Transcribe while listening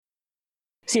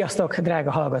Sziasztok,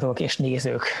 drága hallgatók és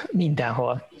nézők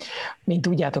mindenhol! Mint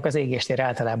tudjátok, az Égéstér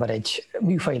általában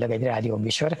műfajilag egy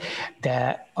rádióműsor,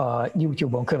 de a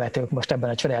YouTube-on követők most ebben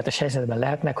a csodálatos helyzetben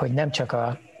lehetnek, hogy nem csak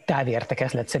a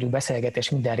távértekezletszerű beszélgetés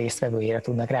minden résztvevőjére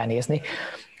tudnak ránézni,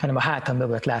 hanem a hátam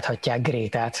mögött láthatják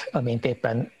Grétát, amint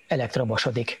éppen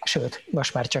elektromosodik, sőt,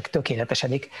 most már csak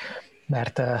tökéletesedik,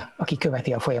 mert aki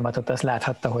követi a folyamatot, az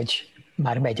láthatta, hogy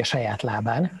már megy a saját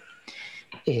lábán,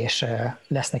 és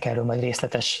lesznek erről majd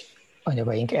részletes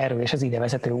anyagaink erről és az ide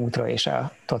vezető útra és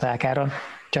a totálkáron.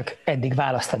 Csak eddig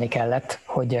választani kellett,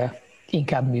 hogy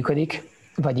inkább működik,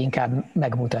 vagy inkább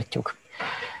megmutatjuk.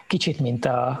 Kicsit, mint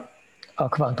a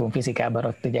kvantumfizikában,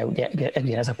 ott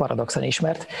ugye ez a paradoxon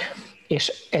ismert,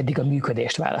 és eddig a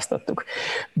működést választottuk.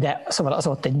 De szóval az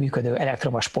ott egy működő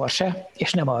elektromos Porsche,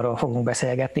 és nem arról fogunk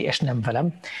beszélgetni, és nem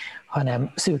velem,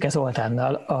 hanem Szőke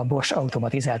Zoltánnal, a Bosch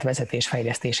automatizált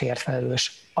vezetésfejlesztésért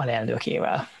felelős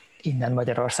alelnökével, innen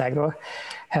Magyarországról.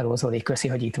 Hello Zoli, köszi,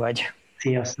 hogy itt vagy.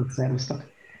 Sziasztok, szervusztok.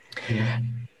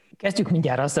 Kezdjük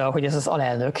mindjárt azzal, hogy ez az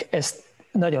alelnök, ez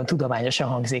nagyon tudományosan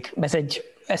hangzik.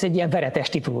 Ez egy ilyen veretes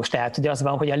titulus, tehát ugye az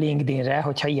van, hogy a LinkedInre,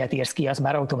 hogyha ilyet írsz ki, az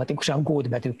már automatikusan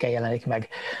gótbetűkkel jelenik meg.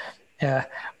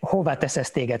 Hová tesz ez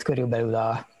téged körülbelül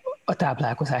a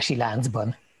táplálkozási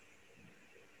láncban?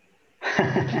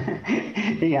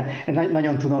 Igen,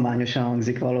 nagyon tudományosan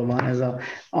hangzik valóban, ez az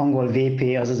angol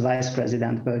VP, azaz Vice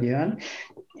Presidentből jön.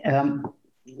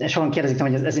 És sokan kérdezik,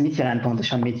 hogy ez mit jelent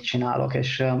pontosan, mit csinálok,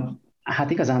 és hát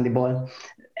igazándiból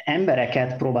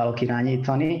embereket próbálok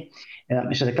irányítani,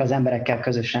 és ezekkel az emberekkel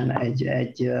közösen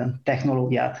egy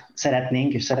technológiát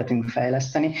szeretnénk és szeretünk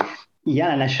fejleszteni.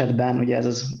 Jelen esetben ugye ez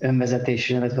az önvezetés,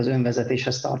 illetve az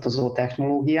önvezetéshez tartozó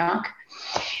technológiák.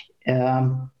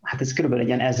 Hát ez körülbelül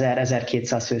egy ilyen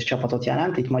 1000-1200 fős csapatot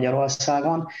jelent itt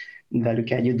Magyarországon, velük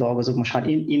együtt dolgozunk most már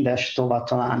Indes tovább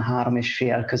talán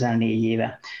 3,5, közel 4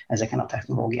 éve ezeken a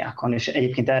technológiákon, és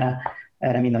egyébként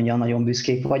erre mindannyian nagyon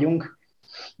büszkék vagyunk.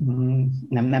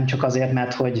 Nem csak azért,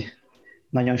 mert hogy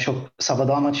nagyon sok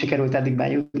szabadalmat sikerült eddig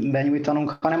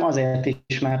benyújtanunk, hanem azért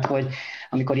is, mert hogy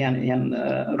amikor ilyen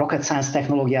rocket science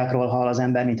technológiákról hall az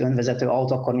ember, mint önvezető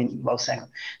autó, akkor valószínűleg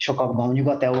sokakban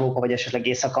Nyugat-Európa vagy esetleg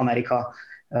Észak-Amerika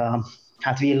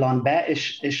hát villan be,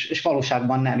 és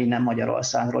valóságban nem, innen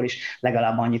Magyarországról is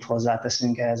legalább annyit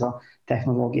hozzáteszünk ehhez a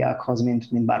technológiákhoz,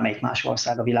 mint bármelyik más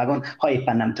ország a világon, ha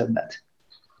éppen nem többet.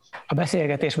 A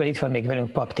beszélgetésben itt van még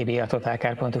velünk Pap Tibi, a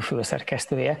Totalkar.hu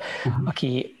főszerkesztője,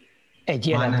 aki egy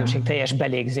jelentőségteljes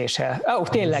belégzéssel.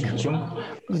 Tényleg,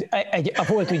 a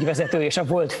volt ügyvezető és a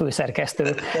volt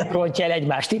főszerkesztő rontja el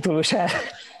egymás titulusát.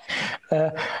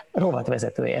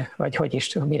 Rovatvezetője, vagy hogy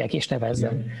is, mire is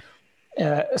nevezzem.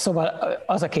 Szóval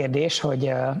az a kérdés,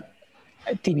 hogy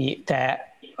Tibi, te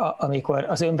amikor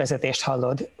az önvezetést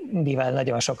hallod, mivel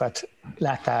nagyon sokat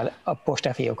láttál a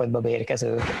postafiókodba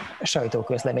beérkező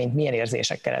sajtóközleményt, milyen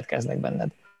érzések keletkeznek benned?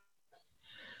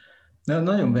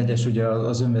 Nagyon vegyes ugye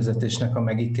az önvezetésnek a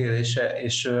megítélése,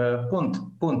 és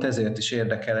pont ezért is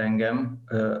érdekel engem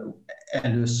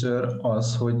először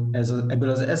az, hogy ebből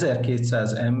az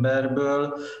 1200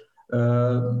 emberből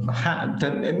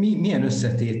milyen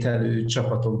összetételű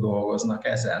csapatok dolgoznak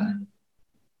ezen,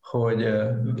 hogy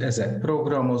ezek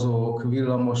programozók,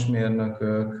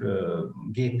 villamosmérnökök,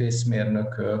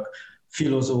 gépészmérnökök,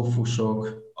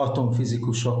 filozófusok,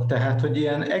 atomfizikusok, tehát hogy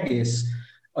ilyen egész.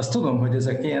 Azt tudom, hogy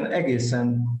ezek ilyen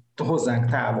egészen hozzánk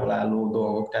távol álló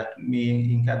dolgok, tehát mi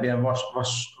inkább ilyen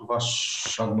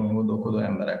vassakban gondolkodó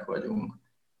emberek vagyunk.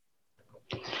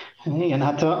 Igen,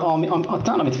 hát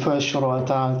talán amit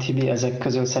felsoroltál, Tibi, ezek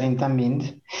közül szerintem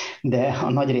mind, de a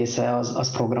nagy része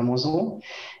az programozó.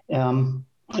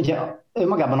 Ugye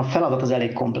önmagában a feladat az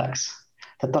elég komplex.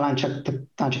 Tehát talán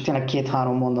csak tényleg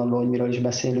 2-3 mondatból, hogy miről is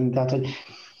beszélünk. Tehát, hogy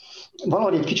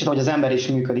valahogy egy kicsit, hogy az ember is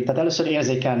működik. Tehát először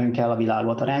érzékelnünk kell a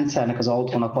világot. A rendszernek, az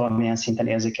autónak valamilyen szinten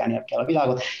érzékelnie kell a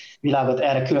világot.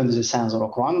 Erre különböző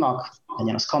szenzorok vannak,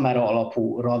 legyen az kamera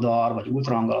alapú, radar vagy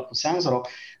ultrahang alapú szenzorok.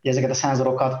 Ezeket a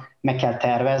szenzorokat meg kell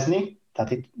tervezni,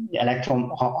 tehát itt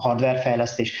hardware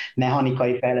fejlesztés,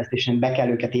 mechanikai fejlesztésen be kell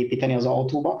őket építeni az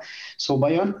autóba, szóba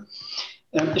jön.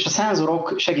 És a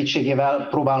szenzorok segítségével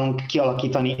próbálunk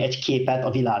kialakítani egy képet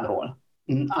a világról.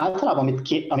 Általában,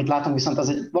 amit látunk viszont,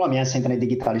 az valamilyen szinten egy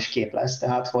digitális kép lesz,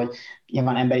 tehát hogy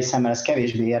nyilván emberi szemmel ez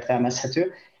kevésbé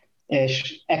értelmezhető,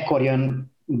 és ekkor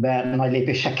jön be nagy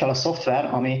lépésekkel a szoftver,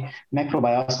 ami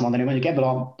megpróbálja azt mondani, hogy mondjuk ebből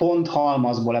a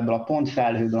ponthalmazból, ebből a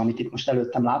pontfelhőből, amit itt most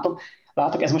előttem látok,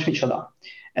 ez most micsoda?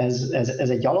 Ez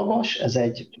egy gyalogos, ez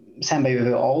egy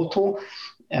szembejövő autó,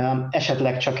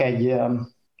 esetleg csak egy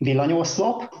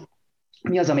villanyoszlop.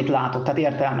 Mi az, amit látok? Tehát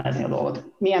értelmezni a dolgot.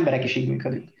 Mi emberek is így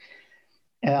működünk.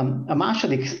 A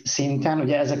második szinten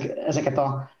ugye ezeket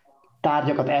a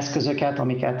tárgyakat, eszközöket,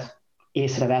 amiket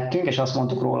észrevettünk, és azt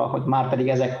mondtuk róla, hogy már pedig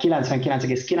ezek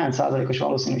 99,9%-os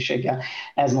valószínűséggel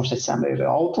ez most egy szembejövő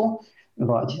autó,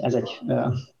 vagy ez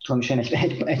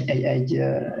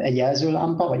egy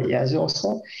jelzőlámpa, vagy egy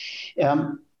jelzőoszlop.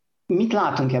 Mit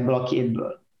látunk ebből a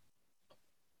képből?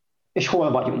 És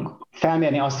hol vagyunk?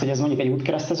 Felmérni azt, hogy ez mondjuk egy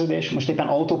útkereszteződés, most éppen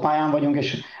autópályán vagyunk,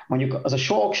 és mondjuk az a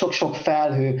sok-sok-sok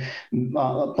felhő,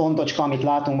 a pontocska, amit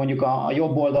látunk mondjuk a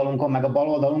jobb oldalunkon, meg a bal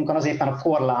oldalunkon, az éppen a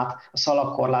korlát, a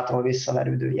szalagkorlátról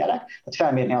visszaverődő jelek. Tehát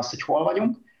felmérni azt, hogy hol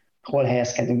vagyunk, hol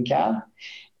helyezkedünk el.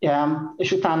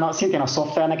 És utána szintén a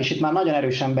szoftvernek, és itt már nagyon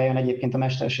erősen bejön egyébként a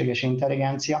mesterséges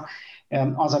intelligencia,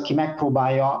 az, aki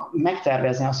megpróbálja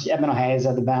megtervezni azt, hogy ebben a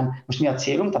helyzetben most mi a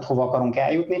célunk, tehát hova akarunk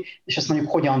eljutni, és ezt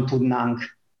mondjuk hogyan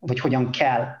tudnánk, vagy hogyan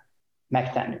kell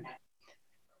megtennünk.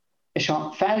 És a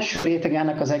felső réteg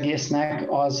ennek az egésznek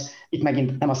az, itt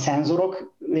megint nem a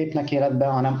szenzorok lépnek életbe,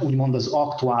 hanem úgymond az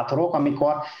aktuátorok,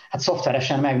 amikor hát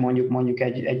szoftveresen megmondjuk mondjuk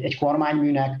egy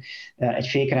kormányműnek, egy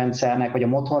fékrendszernek, vagy a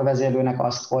motorvezérlőnek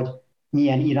azt, hogy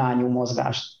milyen irányú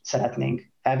mozgást szeretnénk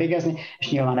elvégezni,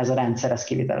 és nyilván ez a rendszer ezt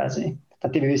kivitelezi.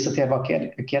 Tehát visszatérve a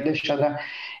kérdésedre,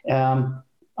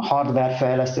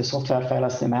 hardwarefejlesztő,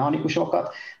 szoftverfejlesztő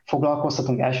mechanikusokat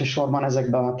foglalkoztatunk elsősorban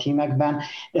ezekben a tímekben,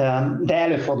 de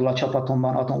előfordul a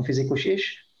csapatomban atomfizikus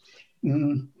is.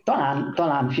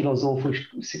 Talán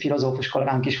filozófus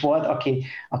kollégánk is volt,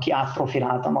 aki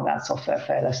átprofilálta magát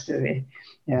szoftverfejlesztővé.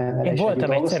 Én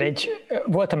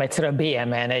voltam egyszer a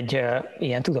BMN egy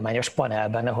ilyen tudományos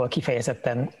panelben, ahol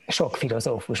kifejezetten sok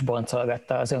filozófus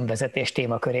boncolgatta az önvezetés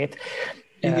témakörét.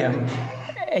 Igen.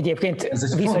 Egyébként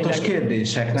ez egy fontos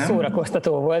kérdések, nem?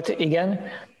 Szórakoztató volt, igen,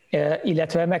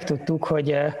 illetve megtudtuk,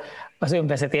 hogy az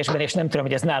önvezetésben, és nem tudom,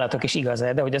 hogy ez nálatok is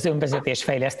igaz-e, de hogy az önvezetés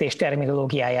fejlesztés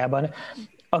terminológiájában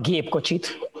a gépkocsit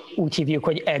úgy hívjuk,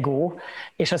 hogy ego,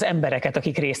 és az embereket,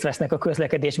 akik részt vesznek a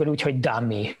közlekedésben úgy, hogy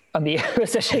dummy, ami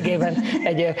összességében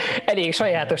egy elég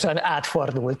sajátosan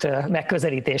átfordult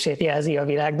megközelítését jelzi a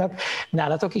világnak.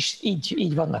 Nálatok is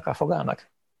így vannak a fogalmak?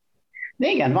 De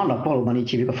igen, vannak valóban így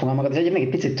hívjuk a fogalmakat, és még egy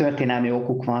picit történelmi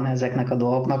okuk van ezeknek a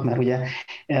dolgoknak, mert ugye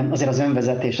azért az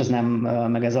önvezetés, az nem,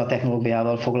 meg ez a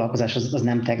technológiával foglalkozás, az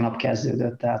nem tegnap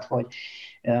kezdődött, tehát hogy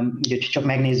ugye csak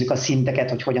megnézzük a szinteket,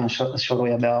 hogy hogyan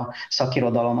sorolja be a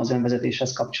szakirodalom az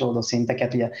önvezetéshez kapcsolódó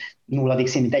szinteket, ugye 0.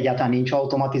 szint egyáltalán nincs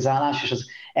automatizálás, és az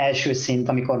első szint,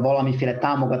 amikor valamiféle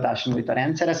támogatást nyújt a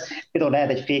rendszer, ez például lehet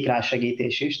egy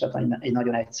fékrásegítés is, tehát egy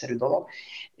nagyon egyszerű dolog.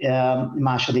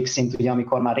 Második szint, ugye,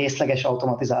 amikor már részleges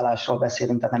automatizálásról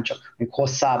beszélünk, tehát nem csak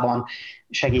hosszában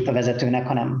segít a vezetőnek,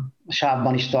 hanem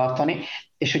sávban is tartani,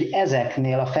 és hogy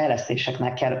ezeknél a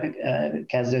fejlesztéseknek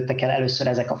kezdődtek el először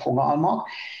ezek a fogalmak,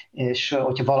 és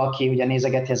hogyha valaki ugye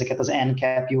nézegeti ezeket az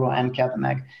NCAP, Euro NCAP,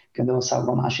 meg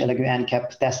Köndországban más jellegű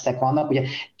NCAP tesztek vannak, ugye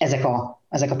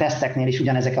ezek a teszteknél is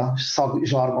ugyanezek a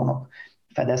szakzsargonok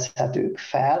fedezhetők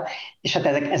fel, és hát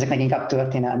ezeknek inkább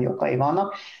történelmi okai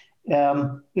vannak.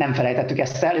 Nem felejtettük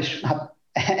ezt el, és hát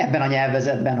ebben a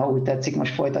nyelvezetben, ha úgy tetszik,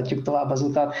 most folytatjuk tovább az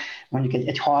utat, mondjuk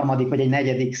egy harmadik vagy egy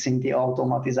negyedik szinti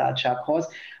automatizáltsághoz,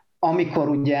 amikor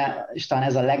ugye, és talán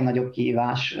ez a legnagyobb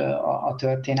kihívás a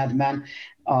történetben,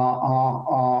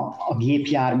 a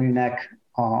gépjárműnek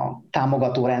a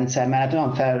támogató rendszer mellett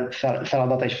olyan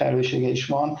feladata és felelőssége is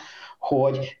van,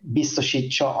 hogy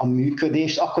biztosítsa a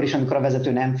működést, akkor is, amikor a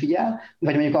vezető nem figyel,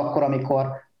 vagy mondjuk akkor, amikor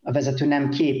a vezető nem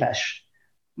képes,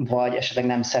 vagy esetleg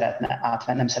nem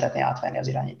szeretné átvenni az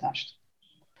irányítást.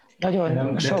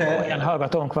 Nagyon sok olyan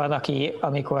hallgatónk van, aki,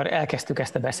 amikor elkezdtük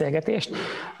ezt a beszélgetést,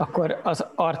 akkor az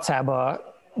arcába,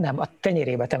 nem, a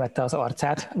tenyerébe temette az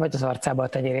arcát, vagy az arcába a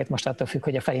tenyérét, most attól függ,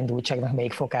 hogy a felindultságnak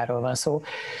melyik fokáról van szó,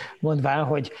 mondván,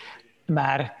 hogy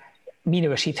már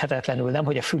minősíthetetlenül nem,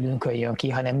 hogy a fülünkön jön ki,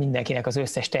 hanem mindenkinek az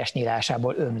összes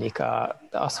testnyílásából ömlik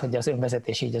az, hogy az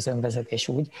önvezetés így, az önvezetés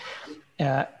úgy.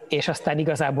 És aztán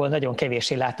igazából nagyon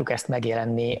kevéssé láttuk ezt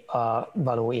megjelenni a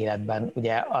való életben.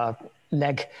 Ugye a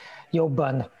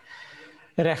legjobban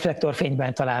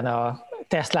reflektorfényben talán a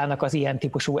Teslának az ilyen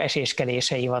típusú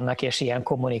eséskelései vannak, és ilyen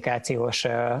kommunikációs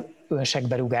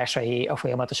önségberúgásai a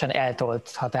folyamatosan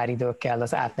eltolt határidőkkel,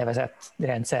 az átnevezett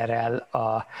rendszerrel,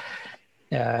 a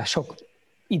sok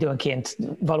időnként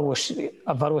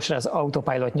valósan az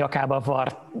autopilot nyakába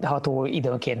varható,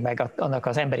 időnként meg annak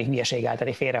az emberi hülyeség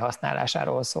általi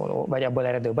félrehasználásáról szóló, vagy abból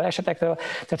eredő balesetekről.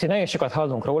 Tehát, hogy nagyon sokat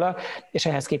hallunk róla, és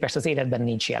ehhez képest az életben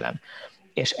nincs jelen.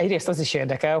 És egyrészt az is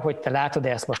érdekel, hogy te látod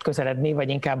ezt most közeledni, vagy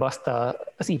inkább azt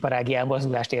az iparági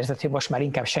elmozdulást érzed, hogy most már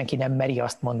inkább senki nem meri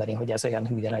azt mondani, hogy ez olyan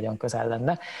hű, de nagyon közel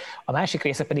lenne. A másik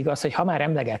része pedig az, hogy ha már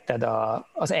emlegetted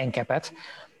az NCAP-et,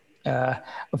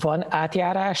 Van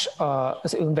átjárás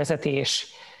az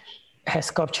önvezetéshez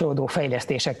kapcsolódó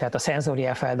fejlesztések, tehát a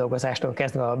szenzoriál feldolgozástól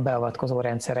kezdve a beavatkozó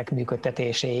rendszerek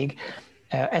működtetéséig.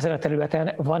 Ezen a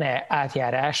területen van-e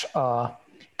átjárás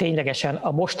ténylegesen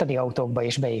a mostani autókba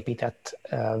is beépített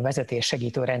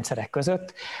vezetéssegítő rendszerek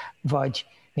között, vagy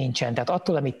nincsen? Tehát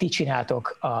attól, amit ti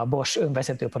csináltok a Bosch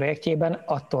önvezető projektjében,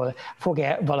 attól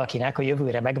fog-e valakinek a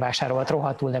jövőre megvásárolt,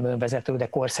 rohadtul nem önvezető, de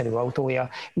korszerű autója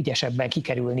ügyesebben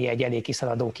kikerülni egy elég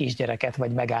kiszaladó kisgyereket,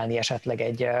 vagy megállni esetleg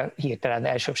egy hirtelen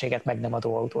elsőbséget meg nem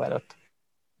adó autó előtt?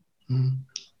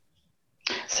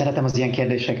 Szeretem az ilyen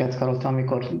kérdéseket, Karotta,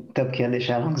 amikor több kérdés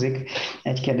elhangzik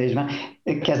egy kérdésben.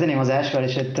 Kezdeném az elsővel,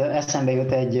 és itt eszembe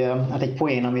jut egy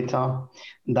poén, amit a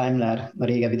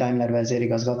régebbi Daimler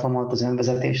vezérigazgató mondott az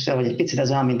önvezetéstől, hogy egy picit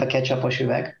ez olyan, mint a ketchupos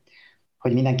üveg,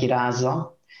 hogy mindenki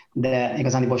rázza, de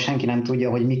igazániból senki nem tudja,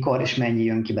 hogy mikor és mennyi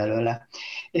jön ki belőle.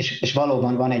 És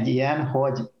valóban van egy ilyen,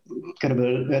 hogy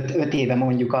körülbelül 5 éve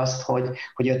mondjuk azt, hogy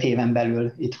 5 éven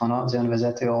belül itt van az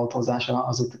önvezető autózás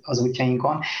az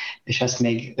útjainkon, és ezt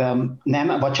még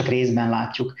nem, vagy csak részben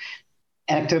látjuk.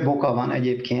 Ennek több oka van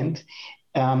egyébként.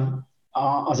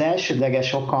 Az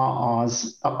elsődleges oka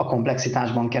az a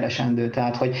komplexitásban keresendő,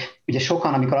 tehát hogy ugye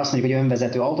sokan, amikor azt mondjuk, hogy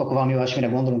önvezető autó, akkor valami olyasmire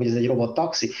gondolunk, hogy ez egy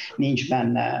robottaxi, nincs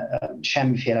benne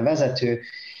semmiféle vezető,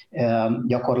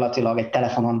 gyakorlatilag egy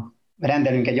telefonon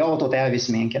rendelünk egy autót, elvisz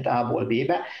minket A-ból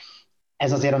B-be.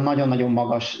 Ez azért a nagyon-nagyon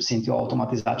magas szintű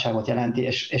automatizáltságot jelenti,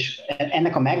 és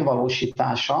ennek a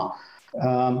megvalósítása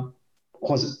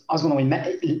azt gondolom,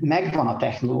 hogy megvan a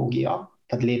technológia,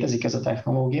 tehát létezik ez a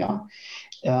technológia.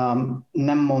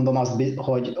 Nem mondom azt,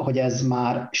 hogy ez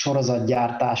már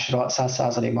sorozatgyártásra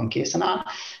 100%-ban készen áll,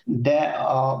 de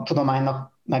a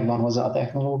tudománynak megvan hozzá a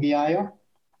technológiája,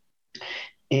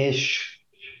 és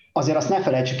azért azt ne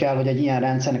felejtsük el, hogy egy ilyen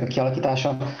rendszernek a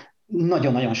kialakítása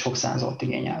nagyon-nagyon sok szenzort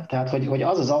igényel. Tehát, hogy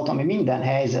az az autó, ami minden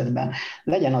helyzetben,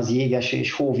 legyen az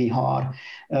jégesés, hóvihar,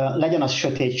 legyen az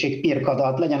sötétség,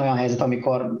 pirkadat, legyen olyan helyzet,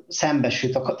 amikor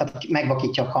szembesüt, tehát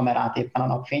megvakítja a kamerát éppen a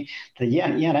napfény. Tehát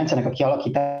egy ilyen rendszernek a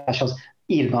kialakítása az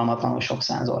irgalmatlanul sok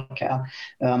szenzor kell.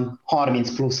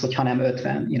 30 plusz, hogyha nem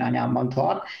 50 irányában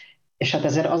tart. És hát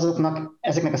ezért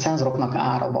ezeknek a szenzoroknak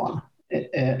ára van.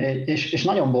 És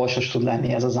nagyon borsos tud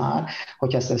lenni ez az ár,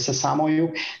 hogyha ezt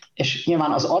összeszámoljuk, és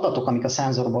nyilván az adatok, amik a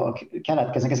szenzorból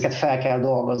keletkeznek, ezeket fel kell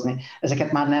dolgozni.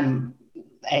 Ezeket már nem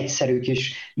egyszerű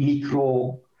kis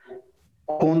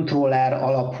mikrokontroller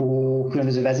alapú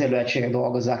különböző vezérlőegységek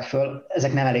dolgozzák föl,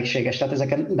 ezek nem elégséges, tehát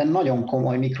ezekben nagyon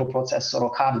komoly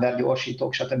mikroprocesszorok, hardware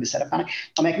gyorsítók, stb. Szerepelnek,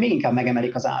 amelyek még inkább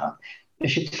megemelik az árat.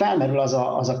 És itt felmerül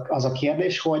az a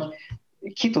kérdés, hogy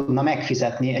ki tudna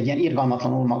megfizetni egy ilyen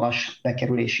irgalmatlanul magas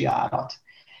bekerülési árat.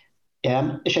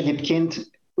 És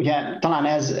egyébként ugye talán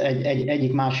ez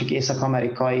egyik másik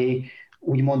észak-amerikai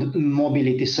úgymond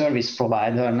mobility service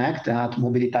providernek, tehát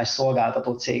mobilitás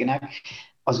szolgáltató cégnek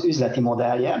az üzleti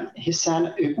modellje,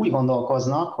 hiszen ők úgy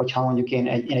gondolkoznak, hogyha mondjuk én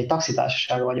egy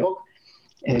taxitársaság vagyok,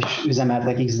 és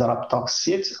üzemeltek x darab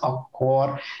taxit,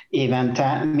 akkor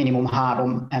évente minimum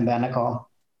 3 embernek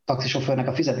taxisofőrnek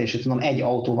a fizetését tudom egy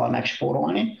autóval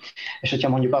megspórolni, és hogyha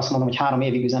mondjuk azt mondom, hogy 3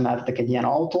 évig üzemeltetek egy ilyen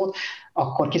autót,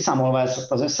 akkor kiszámolva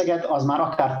ezt az összeget, az már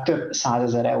akár több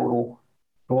 100 000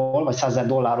 euróról, vagy 100 000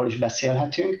 dollárról is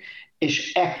beszélhetünk,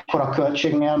 és ekkora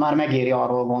költségnél már megéri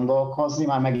arról gondolkozni,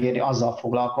 már megéri azzal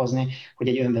foglalkozni, hogy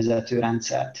egy önvezető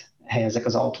rendszert helyezzek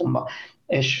az autómba.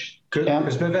 És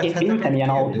közbevethetek ilyen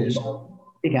autóba.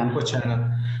 Igen. Bocsánat.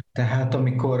 Tehát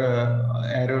amikor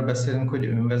erről beszélünk, hogy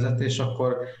önvezetés,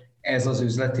 akkor ez az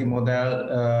üzleti modell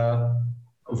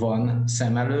van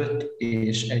szem előtt,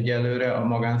 és egyelőre a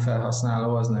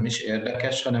magánfelhasználó az nem is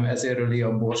érdekes, hanem ezért öli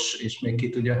a Bosch, és még ki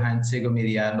tudja hány cég a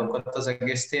milliárdokat az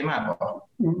egész témába?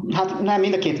 Hát nem,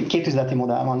 mind a két üzleti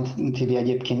modell van, Tibi,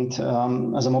 egyébként.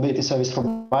 Ez a Mobility Service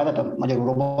Provider, a magyarul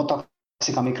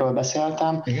robottaxik, amikről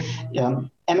beszéltem.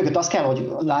 Igen. Emögött azt kell,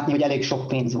 hogy látni, hogy elég sok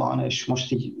pénz van, és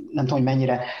most így nem tudom, hogy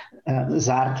mennyire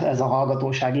zárt ez a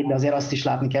hallgatóság itt, de azért azt is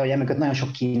látni kell, hogy emögött nagyon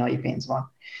sok kínai pénz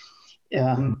van.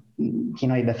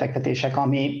 Kínai befektetések,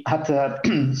 ami, hát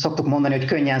szoktuk mondani, hogy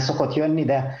könnyen szokott jönni,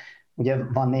 de ugye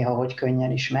van néha, hogy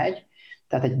könnyen is megy,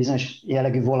 tehát egy bizonyos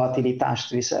jellegű volatilitást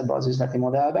visz ebbe az üzleti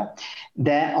modellbe.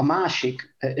 De a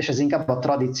másik, és ez inkább a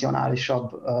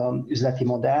tradicionálisabb üzleti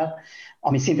modell,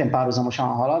 ami szintén párhuzamosan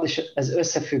halad, és ez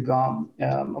összefügg a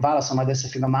válaszom majd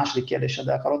összefügg a második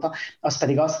kérdéseddel, Karotta, az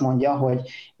pedig azt mondja, hogy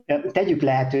tegyük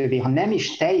lehetővé, ha nem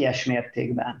is teljes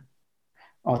mértékben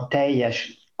a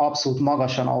teljes, abszolút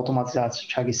magasan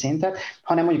automatizáltsági szintet,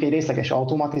 hanem mondjuk egy részleges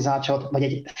automatizáltságot, vagy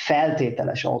egy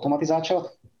feltételes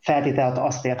automatizációt. Feltételt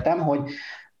azt értem, hogy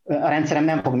a rendszerem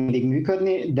nem fog mindig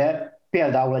működni, de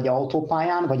például egy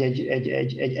autópályán, vagy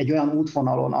egy olyan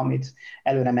útvonalon, amit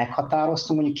előre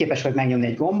meghatároztunk, mondjuk képes vagy megnyomni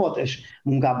egy gombot, és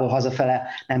munkából hazafele,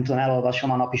 nem tudom,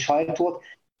 elolvasom a napi sajtót,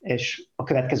 és a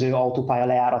következő autópálya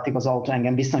lejáratig az autó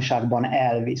engem biztonságban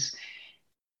elvisz.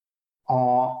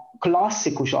 A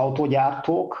klasszikus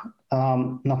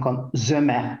autógyártóknak a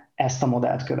zöme ezt a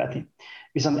modellt követi.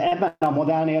 Viszont ebben a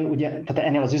modellnél, ugye, tehát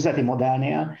ennél az üzleti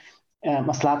modellnél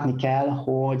azt látni kell,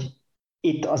 hogy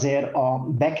itt azért a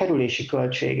bekerülési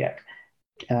költségek,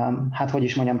 hát hogy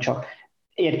is mondjam csak,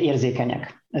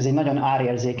 érzékenyek. Ez egy nagyon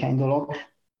árérzékeny dolog.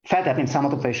 Feltehetném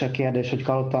számotokra is a kérdés, hogy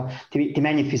Carlotta, ti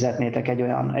mennyit fizetnétek egy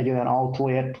olyan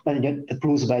autóért,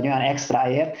 pluszba egy olyan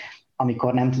extraért,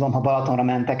 amikor nem tudom, ha Balatonra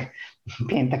mentek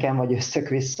pénteken, vagy összök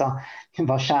vissza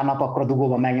vasárnap, akkor a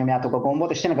dugóban megnyomjátok a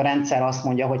gombot, és tényleg a rendszer azt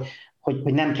mondja, hogy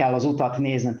nem kell az utat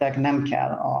néznetek, nem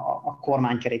kell a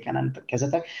kormánykeréken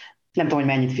kezetek. Nem tudom,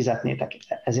 hogy mennyit fizetnétek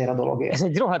ezért a dologért. Ez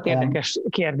egy rohadt érdekes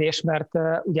kérdés, mert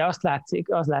ugye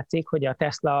az látszik, hogy a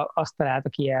Tesla azt találta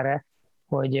ki erre,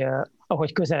 hogy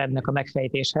ahogy közelednek a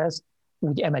megfejtéshez,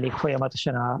 úgy emelik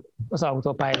folyamatosan az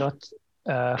Autopilot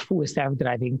full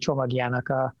self-driving csomagjának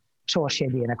a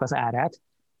sorsjegyének az árát,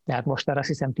 tehát most arra azt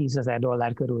hiszem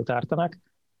 $10,000 körül tartanak,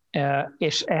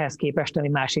 és ehhez képest egy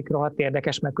másik rohadt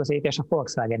érdekes megközelítés a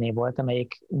Volkswagené volt,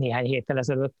 amelyik néhány héttel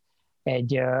ezelőtt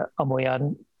egy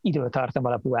amolyan időtartam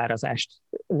alapú árazást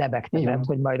lebegtetett,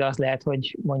 hogy majd az lehet,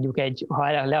 hogy mondjuk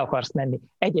ha le akarsz menni,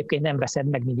 egyébként nem veszed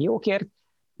meg milliókért,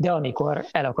 de amikor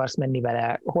el akarsz menni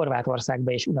vele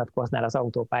Horvátországba és unatkoznál az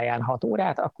autópályán 6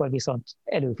 órát, akkor viszont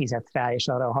előfizetsz rá, és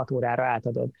arra a 6 órára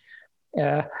átadod.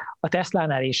 A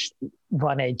Teslánál is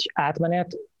van egy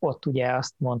átmenet, ott ugye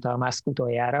azt mondta Musk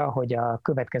utoljára, hogy a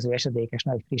következő esedékes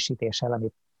nagy frissítéssel,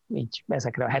 amit így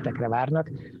ezekre a hetekre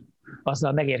várnak,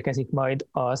 azzal megérkezik majd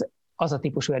az a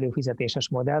típusú előfizetéses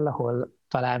modell, ahol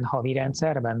talán havi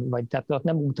rendszerben, vagy tehát ott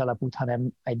nem útalapút, hanem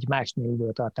egy másnél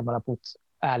időtartam alapút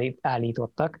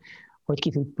állítottak, hogy ki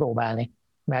tud próbálni.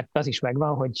 Mert az is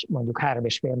megvan, hogy mondjuk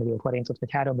 3,5 millió forintot,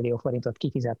 vagy 3 millió forintot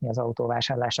kifizetni az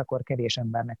autóvásárlásakor kevés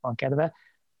embernek van kedve,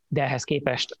 de ehhez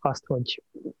képest azt, hogy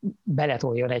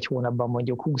beletoljon egy hónapban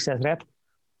mondjuk 20 000-et,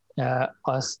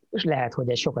 az lehet, hogy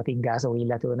egy sokat ingázó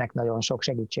illetőnek nagyon sok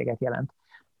segítséget jelent.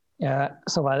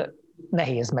 Szóval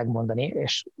nehéz megmondani,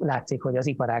 és látszik, hogy az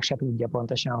iparág se tudja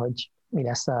pontosan, hogy mi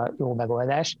lesz a jó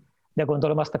megoldás, de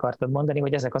gondolom azt akartad mondani,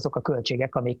 hogy ezek azok a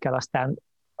költségek, amikkel aztán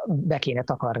be kéne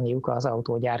takarniuk az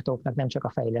autógyártóknak, nem csak a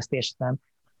fejlesztést, hanem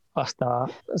azt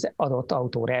az adott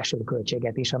autóra eső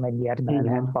költséget is, amennyiért be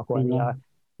lehet pakolni a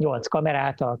 8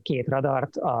 kamerát, a 2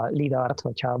 radart, a lidart,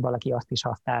 hogyha valaki azt is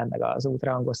használ, meg az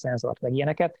ultrahangos szenzort, meg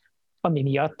ilyeneket, ami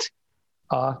miatt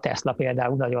a Tesla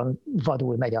például nagyon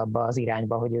vadul megy abba az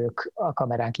irányba, hogy ők a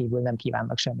kamerán kívül nem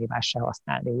kívánnak semmi más se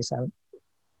használni, hiszen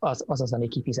az, ami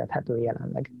kifizethető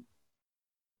jelenleg.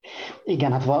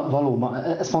 Igen, hát valóban,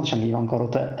 ez pontosan így van,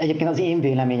 Carlotta. Egyébként az én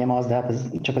véleményem az, de hát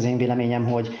ez csak az én véleményem,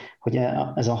 hogy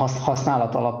ez a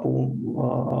használat alapú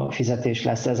fizetés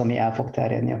lesz ez, ami el fog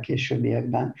terjedni a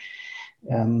későbbiekben.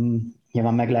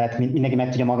 Nyilván mindenki meg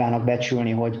tudja magának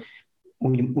becsülni, hogy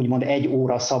úgymond 1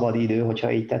 óra szabadidő,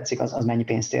 hogyha így tetszik, az mennyi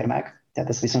pénzt ér meg. Tehát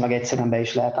ezt viszonylag egyszerűen be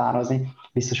is lehet árazni.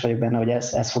 Biztos vagyok benne, hogy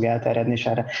ez fog elterjedni, és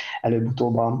erre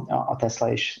előbb-utóbb a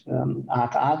Tesla is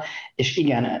átáll. És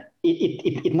igen,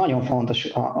 itt nagyon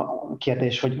fontos a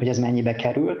kérdés, hogy ez mennyibe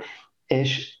kerül,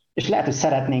 és lehet, hogy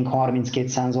szeretnénk 32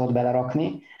 szenzort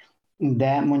belerakni,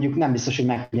 de mondjuk nem biztos, hogy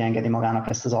meg tudja engedni magának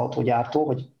ezt az autógyártó,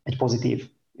 hogy egy pozitív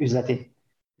üzleti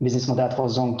bizniszmodellt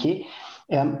hozzon ki.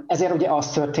 Ezért ugye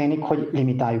az történik, hogy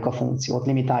limitáljuk a funkciót,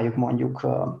 limitáljuk mondjuk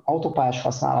autópályás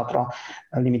használatra,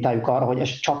 limitáljuk arra, hogy ez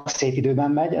csak szép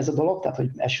időben megy ez a dolog, tehát hogy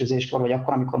esőzéskor, vagy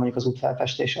akkor, amikor mondjuk az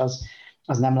útfelfestés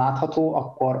az nem látható,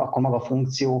 akkor maga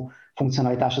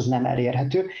funkcionalitás az nem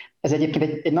elérhető. Ez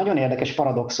egyébként egy nagyon érdekes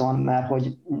paradoxon, mert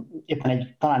hogy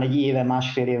éppen talán egy éve,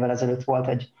 másfél évvel ezelőtt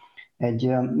volt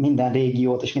egy minden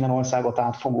régiót és minden országot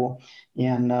átfogó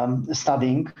ilyen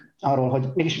studying arról, hogy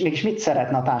mégis mit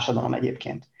szeretne a társadalom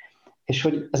egyébként. És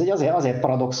hogy ez egy azért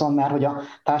paradoxon, mert hogy a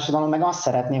társadalom meg azt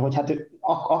szeretné, hogy hát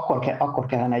akkor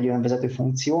kellene egy önvezető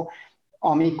funkció,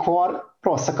 amikor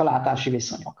rosszak a látási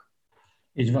viszonyok.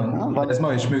 Így van. Ez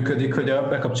ma is működik, hogy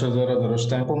bekapcsolod a radaros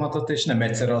tempomatot, és nem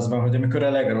egyszer az van, hogy amikor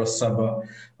a legrosszabb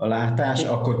a látás,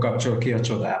 akkor kapcsol ki a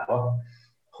csodába.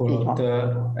 Holott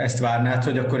ezt várnád,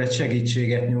 hogy akkor egy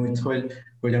segítséget nyújt,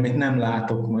 hogy amit nem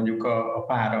látok mondjuk a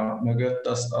pára mögött,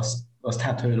 azt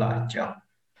hát ő látja.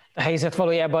 A helyzet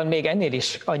valójában még ennél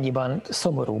is annyiban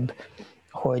szomorúbb,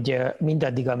 hogy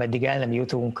mindaddig, ameddig el nem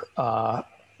jutunk a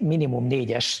minimum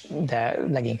 4-es, de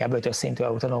leginkább 5-ös szintű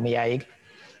autonómiáig,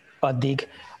 addig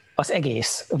az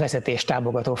egész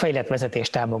vezetéstámogató, fejlett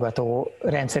vezetéstámogató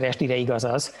rendszeresdire igaz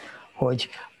az, hogy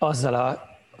azzal a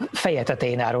feje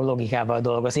tetején álló logikával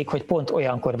dolgozik, hogy pont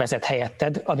olyankor vezet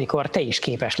helyetted, amikor te is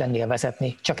képes lennél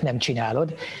vezetni, csak nem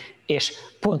csinálod, és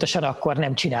pontosan akkor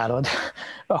nem csinálod.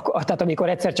 Tehát amikor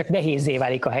egyszer csak nehézzé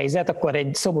válik a helyzet, akkor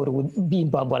egy szomorú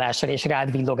bímbambolással és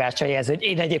rádvillogással jelzi, hogy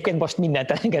én egyébként most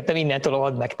mindent elengedtem, mindentől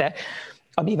add meg te,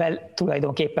 amivel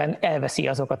tulajdonképpen elveszi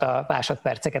azokat a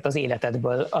másodperceket az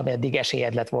életedből, ameddig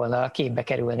esélyed lett volna képbe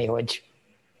kerülni,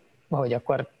 hogy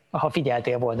akkor, ha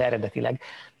figyeltél volna eredetileg,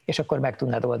 és akkor meg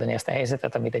tudnád oldani ezt a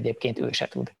helyzetet, amit egyébként ő se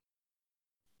tud.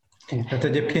 Hát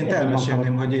egyébként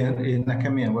elmesélném, hogy én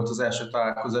nekem milyen volt az első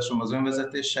találkozásom az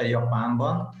önvezetéssel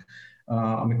Japánban,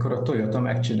 amikor a Toyota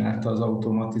megcsinálta az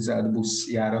automatizált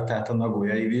buszjáratát a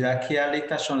Nagoyai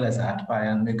világkiállításon, lezárt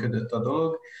pályán működött a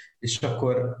dolog, és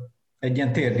akkor egy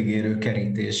ilyen térdigérő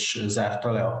kerítés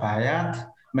zárta le a pályát,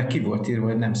 meg ki volt írva,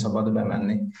 hogy nem szabad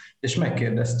bemenni. És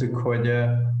megkérdeztük, hogy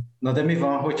na de mi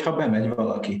van, hogyha bemegy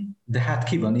valaki? De hát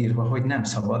ki van írva, hogy nem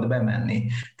szabad bemenni.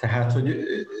 Tehát, hogy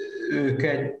ők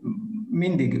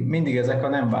mindig ezek a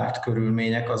nem várt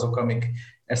körülmények azok, amik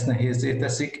ezt nehézzé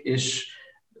teszik, és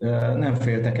nem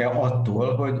féltek el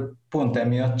attól, hogy pont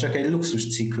emiatt csak egy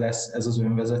luxus cikk lesz ez az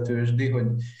önvezetősdi,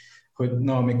 hogy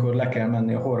na, amikor le kell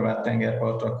menni a horvát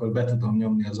tengerpartra, akkor be tudom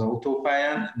nyomni az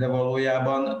autópályán, de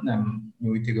valójában nem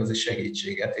nyújt igazi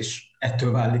segítséget, és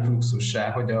ettől válik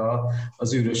luxussá, hogy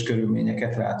az űrös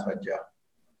körülményeket ráthagyja.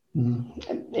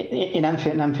 Én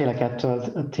nem félek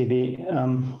ettől, Tibi.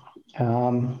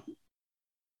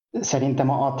 Szerintem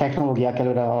a technológiák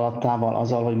előre haladtával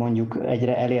azzal, hogy mondjuk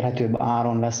egyre elérhetőbb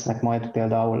áron lesznek majd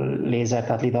például lézer,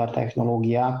 tehát lidar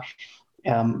technológiák,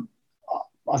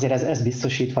 azért ez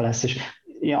biztosítva lesz. És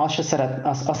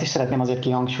azt is szeretném azért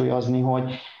kihangsúlyozni,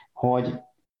 hogy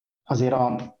azért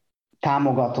a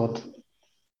támogatott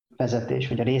vezetés,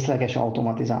 vagy a részleges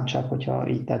automatizáltság, hogyha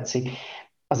így tetszik,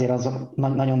 azért az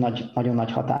nagyon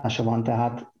nagy hatása van,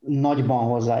 tehát nagyban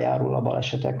hozzájárul a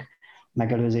balesetek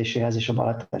megelőzéséhez és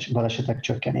a balesetek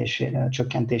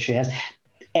csökkentéséhez.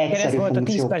 Ez volt a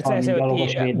 10 perc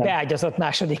ezelőtti beágyazott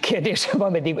második kérdésem,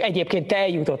 ameddig egyébként te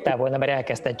eljutottál volna, mert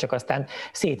elkezdted, csak aztán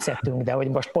szétszettünk, de hogy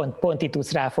most pont itt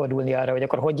tudsz ráfordulni arra, hogy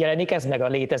akkor hogy jelenik ez meg a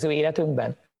létező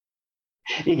életünkben?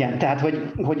 Igen, tehát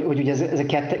hogy ugye ez a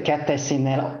kettes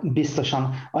színnél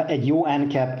biztosan egy jó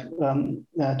NCAP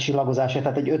csillagozása,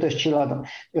 tehát egy ötös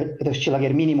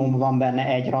csillagért minimum van benne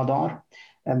egy radar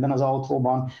ebben az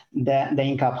autóban, de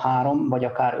inkább 3 vagy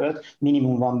akár 5,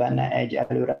 minimum van benne egy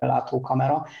előrelátó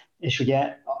kamera, és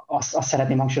ugye azt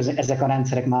szeretném hangsúlyozni, ezek a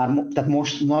rendszerek már, tehát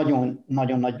most nagyon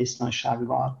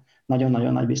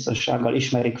nagy biztonsággal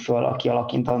ismerik föl a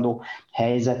kialakítandó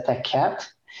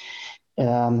helyzeteket,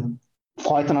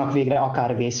 hajtanak végre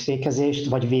akár vészfékezést,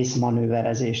 vagy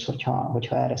vészmanőverezést, hogyha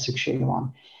erre szükség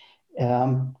van.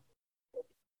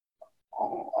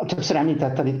 Többször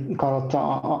említetted itt,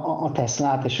 Karotta, a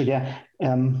Teslát, és ugye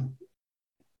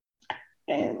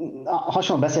a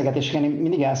hasonló beszélgetéseken én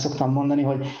mindig el szoktam mondani,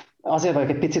 hogy azért vagyok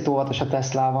egy picit óvatos a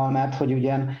Teslával, mert hogy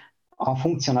ugye a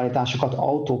funkcionalitásokat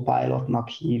autopilotnak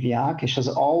hívják, és az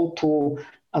autó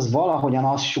az valahogyan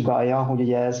azt sugallja, hogy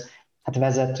ugye ez hát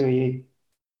vezető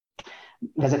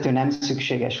nem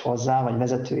szükséges hozzá, vagy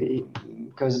vezetői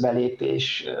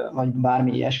közbelépés, vagy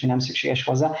bármi ilyesmi nem szükséges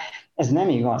hozzá. Ez nem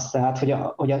igaz, tehát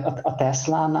hogy a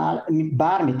Teslánál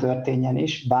bármi történjen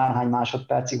is, bárhány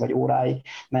másodpercig vagy óráig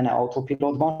menne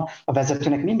autopilotban, a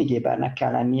vezetőnek mindig ébernek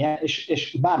kell lennie,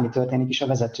 és bármi történik is, a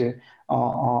vezető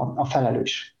a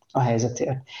felelős a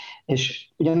helyzetért. És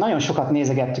ugye nagyon sokat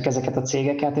nézegettük ezeket a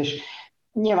cégeket, és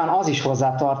nyilván az is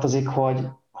hozzá tartozik,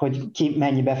 hogy ki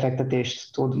mennyi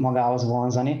befektetést tud magához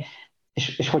vonzani,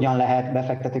 és hogyan lehet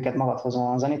befektetőket magadhoz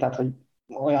vonzani, tehát hogy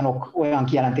olyan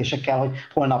kijelentésekkel, hogy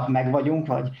holnap megvagyunk,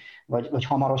 vagy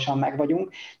hamarosan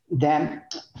megvagyunk, de,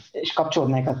 és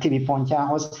kapcsolódnék a TV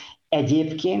pontjához,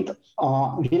 egyébként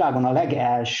a világon a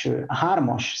legelső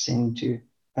 3-as szintű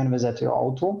önvezető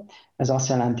autó, ez azt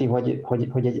jelenti,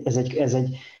 hogy ez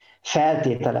egy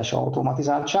feltételes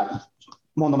automatizáltság.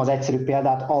 Mondom az egyszerű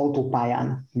példát,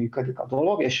 autópályán működik a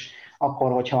dolog, és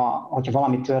akkor, hogyha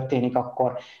valami történik,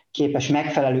 akkor képes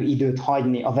megfelelő időt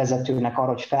hagyni a vezetőnek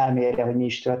arra, hogy felmérje, hogy mi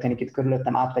is történik itt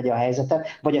körülöttem, átvegye a helyzetet,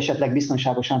 vagy esetleg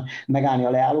biztonságosan megállni a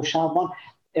leállósávban.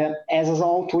 Ez az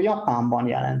autó Japánban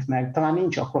jelent meg. Talán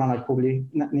nincs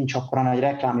akkora nagy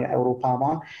reklámja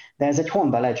Európában, de ez egy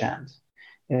Honda Legend.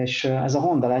 És ez a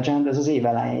Honda Legend, ez az év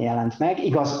elején jelent meg,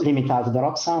 igaz, limitált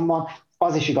darabszámban.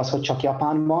 Az is igaz, hogy csak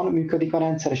Japánban működik a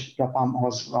rendszer, és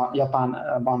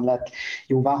Japánban lett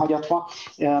jóváhagyatva,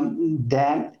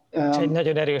 de És egy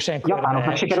nagyon erősen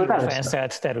japánoknak sikerült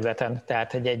fenszelt területen,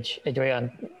 tehát egy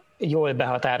olyan jól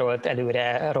behatárolt,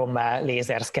 előre rommá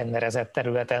lézerszkennerezett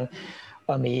területen,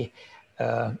 ami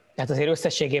hát azért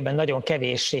összességében nagyon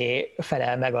kevéssé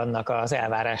felel meg annak az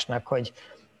elvárásnak, hogy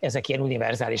ezek ilyen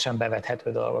univerzálisan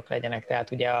bevethető dolgok legyenek.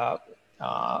 Tehát ugye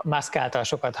a Musk által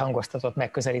sokat hangoztatott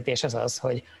megközelítés az,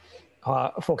 hogy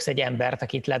ha fogsz egy embert,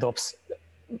 akit ledobsz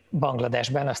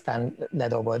Bangladesben, aztán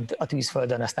ledobod a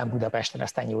tűzföldön, aztán Budapesten,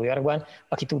 aztán New Yorkban,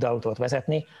 aki tud autót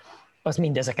vezetni, az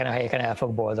mindezeken a helyeken el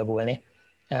fog boldogulni,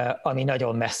 ami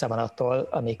nagyon messze van attól,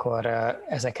 amikor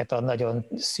ezeket a nagyon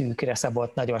szűkre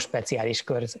szabott, nagyon speciális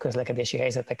közlekedési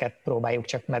helyzeteket próbáljuk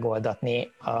csak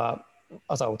megoldatni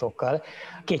az autókkal.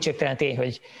 Kétségtelen tény,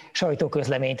 hogy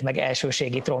sajtóközleményt meg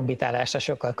elsőségi trombitálásra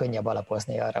sokkal könnyebb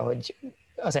alapozni arra, hogy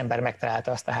az ember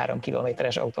megtalálta azt a 3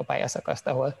 kilométeres autópályaszakaszt,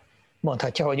 ahol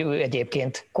mondhatja, hogy ő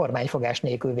egyébként kormányfogás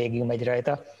nélkül végig megy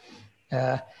rajta,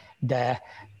 de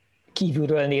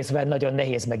kívülről nézve nagyon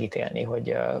nehéz megítélni,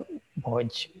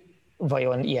 hogy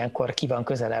vajon ilyenkor ki van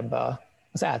közelebb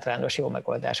az általános jó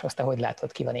megoldáshoz. Te hogy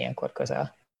látod, ki van ilyenkor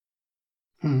közel?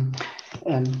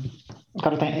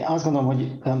 Karota, én azt gondolom,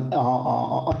 hogy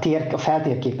a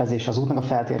feltérképezés, az útnak a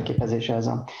feltérképezése, ez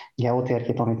a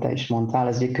geotérkép, amit te is mondtál,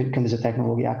 ez különböző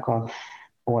technológiákkal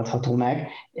oldható meg,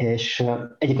 és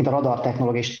egyébként a radar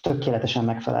technológia is tökéletesen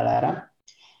megfelel erre.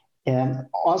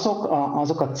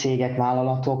 Azok a cégek,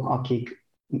 vállalatok, akik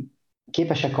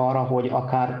képesek arra, hogy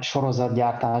akár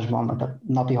sorozatgyártásban, vagy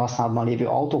napi használatban lévő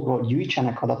autókról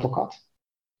gyűjtsenek adatokat,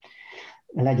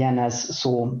 legyen ez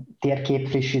szó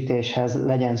térképfrissítéshez,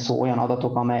 legyen szó olyan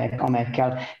adatok,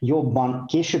 amelyekkel jobban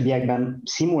későbbiekben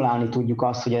szimulálni tudjuk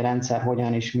azt, hogy a rendszer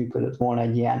hogyan is működött volna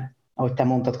egy ilyen, ahogy te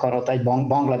mondtad, Karota, egy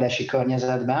bangladesi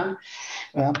környezetben.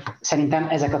 Szerintem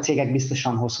ezek a cégek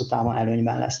biztosan hosszú távon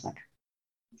előnyben lesznek.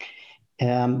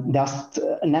 De azt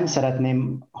nem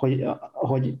szeretném,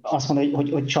 hogy azt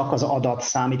mondani, hogy csak az adat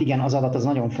számít. Igen, az adat az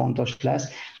nagyon fontos lesz,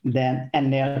 de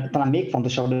ennél talán még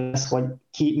fontosabb lesz, hogy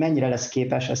ki mennyire lesz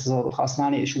képes ezt az adatot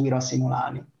használni és újra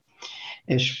szimulálni.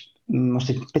 És most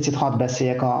egy picit hadd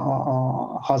beszéljek a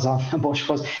haza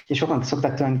Boschhoz, és sokan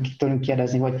szokták tőlünk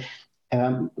kérdezni, hogy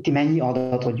ti mennyi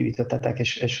adatot gyűjtöttetek,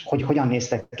 és hogyan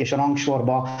néztek, és a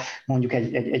rangsorba mondjuk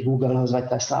egy Google-hoz vagy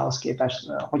Teslahoz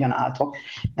képest hogyan álltok.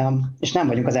 És nem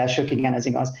vagyunk az elsők, igen, ez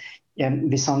igaz.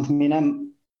 Viszont mi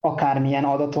nem akármilyen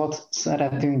adatot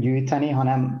szeretünk gyűjteni,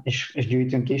 és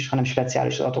gyűjtünk is, hanem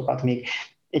speciális adatokat, még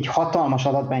egy hatalmas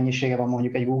adatmennyisége van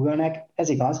mondjuk egy Google-nek, ez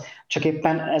igaz, csak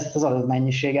éppen ezt az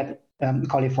adatmennyiséget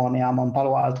Kaliforniában,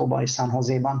 Palo Altóban és San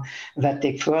Joséban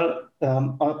vették föl.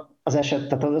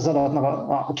 Tehát az adatnak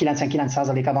a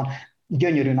 99%-ában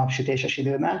gyönyörű napsütéses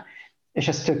időben, és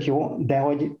ez tök jó, de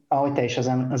ahogy te is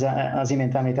az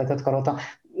imént említetted, Karota,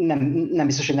 nem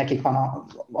biztos, hogy nekik van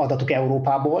adatuk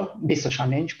Európából, biztosan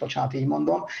nincs, bocsánat, így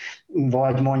mondom,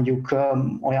 vagy mondjuk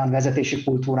olyan vezetési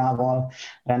kultúrával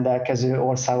rendelkező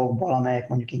országokból, amelyek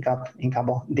mondjuk inkább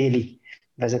a déli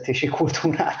vezetési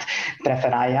kultúrát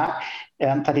preferálják.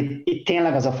 Tehát itt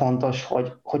tényleg az a fontos,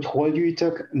 hogy hol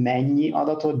gyűjtök, mennyi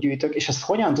adatot gyűjtök, és ezt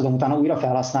hogyan tudom utána újra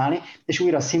felhasználni, és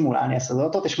újra szimulálni ezt az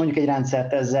adatot, és mondjuk egy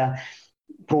rendszert ezzel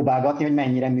próbálgatni, hogy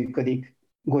mennyire működik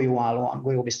golyóállóan,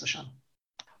 golyóbiztosan.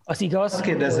 Az igaz,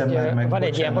 hogy meg, van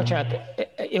egy ilyen, bocsánat,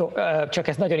 jó, csak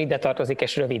ez nagyon ide tartozik,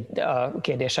 és rövid a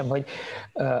kérdésem, hogy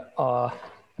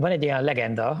van egy ilyen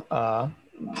legenda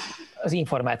az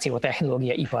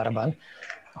információtechnológia iparban,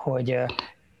 hogy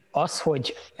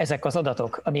hogy ezek az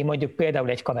adatok, ami mondjuk például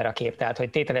egy kamerakép, tehát hogy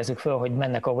tételezzük föl, hogy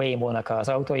mennek a Waymo-nak az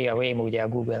autói, a Waymo ugye a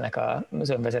Google-nek az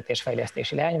önvezetés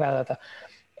fejlesztési leányvállalata,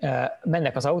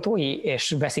 mennek az autói,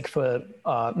 és veszik föl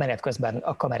a menet közben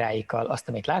a kameráikkal azt,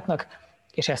 amit látnak,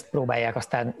 és ezt próbálják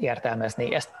aztán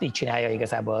értelmezni. Ezt így csinálja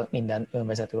igazából minden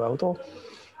önvezető autó.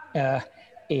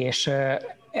 És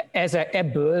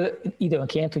ebből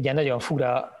időnként ugye nagyon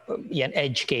fura ilyen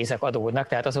edge case-ek adódnak,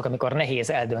 tehát azok, amikor nehéz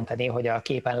eldönteni, hogy a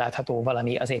képen látható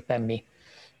valami az éppen mi.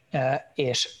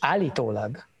 És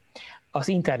állítólag az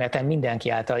interneten mindenki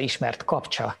által ismert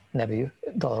CAPTCHA nevű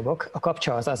dolgok. A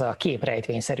CAPTCHA az a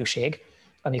képrejtvényszerűség,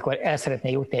 amikor el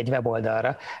szeretné jutni egy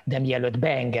weboldalra, de mielőtt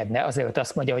beengedne, azért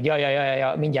azt mondja, hogy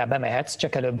ja, mindjárt bemehetsz,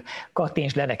 csak előbb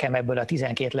kattints le nekem ebből a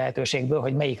 12 lehetőségből,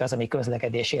 hogy melyik az, ami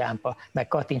közlekedési lámpa, meg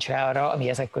kattints rá arra, ami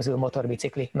ezek közül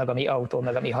motorbicikli, meg ami autó,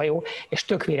 meg ami hajó, és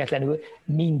tök véletlenül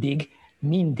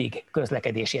mindig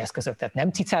közlekedési eszközök. Tehát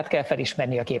nem cicát kell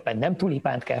felismerni a képen, nem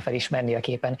tulipánt kell felismerni a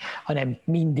képen, hanem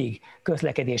mindig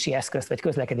közlekedési eszközt, vagy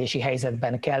közlekedési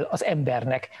helyzetben kell az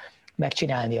embernek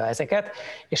megcsinálnia ezeket,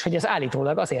 és hogy ez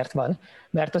állítólag azért van,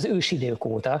 mert az ősidők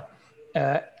óta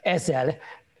ezzel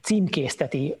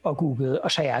címkézteti a Google a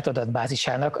saját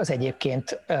adatbázisának az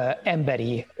egyébként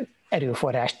emberi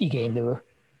erőforrást igénylő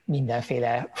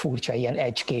mindenféle furcsa ilyen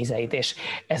edge kézeit, és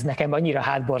ez nekem annyira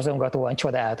hátborzongatóan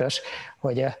csodálatos,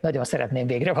 hogy nagyon szeretném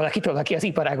végre valakitől, aki az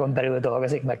iparágon belül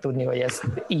dolgozik, meg tudni, hogy ez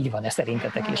így van-e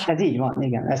szerintetek is. Ez így van,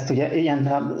 igen. Ezt ugye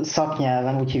ilyen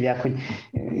szaknyelven úgy hívják, hogy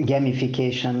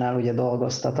gamification-nel ugye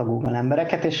dolgoztat a Google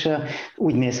embereket, és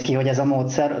úgy néz ki, hogy ez a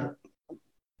módszer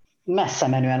messze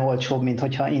menően olcsóbb, mint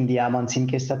hogyha Indiában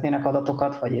címkéztetnének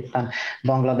adatokat, vagy éppen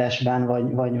Bangladesben,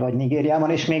 vagy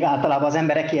Nigériában, és még általában az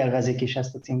emberek élvezik is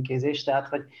ezt a címkézést, tehát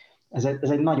hogy ez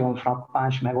egy nagyon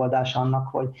frappáns megoldás annak,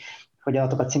 hogy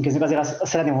adatokat címkézünk. Azért azt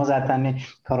szeretném hozzátenni,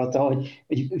 Karotta, hogy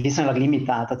viszonylag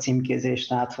limitált a címkézés,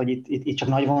 tehát hogy itt csak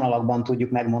nagy vonalakban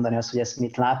tudjuk megmondani azt, hogy ezt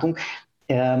mit látunk.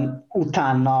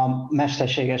 Utána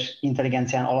mesterséges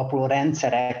intelligencián alapuló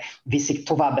rendszerek viszik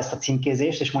tovább ezt a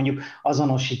címkézést, és mondjuk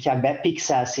azonosítják be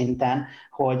pixel szinten,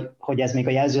 hogy ez még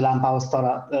a jelzőlámpához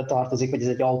tartozik, vagy ez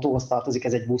egy autóhoz tartozik,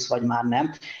 ez egy busz, vagy már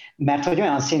nem. Mert hogy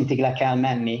olyan szintig le kell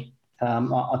menni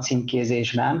a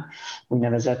címkézésben,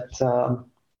 úgynevezett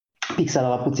pixel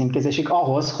alapú címkézésig,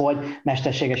 ahhoz, hogy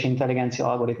mesterséges intelligencia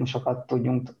algoritmusokat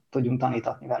tudjunk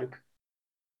tanítatni velük.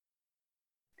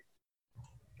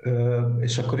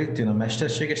 És akkor itt jön a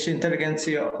mesterséges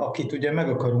intelligencia, akit ugye meg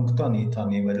akarunk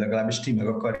tanítani, vagy legalábbis ti meg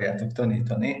akarjátok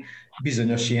tanítani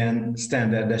bizonyos ilyen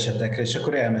standard esetekre, és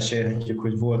akkor elmesélhetjük,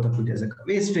 hogy voltak ugye ezek a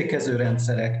vészfékező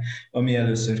rendszerek, ami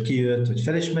először kijött, hogy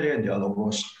felismeri a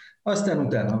gyalogost, aztán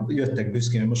utána jöttek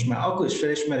büszkén, hogy most már akkor is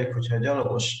felismerik, hogyha a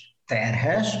gyalogos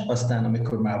terhes, aztán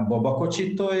amikor már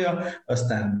babakocsit tolja,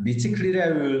 aztán biciklire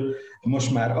ül,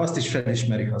 most már azt is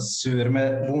felismeri, ha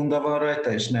szőrme bunda van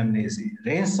rajta, és nem nézi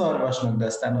rénszarvasnak, de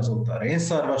aztán azóta a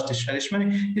rénszarvast is felismeri,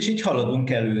 és így haladunk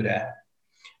előre.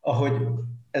 Ahogy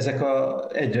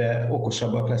egyre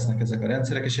okosabbak lesznek ezek a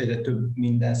rendszerek, és egyre több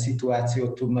minden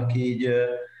szituációt tudnak így,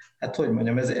 hát hogy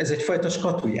mondjam, ez egyfajta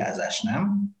skatujázás,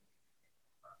 nem?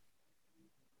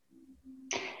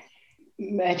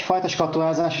 Egyfajta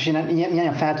skatujázás, és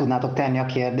ilyen fel tudnátok tenni a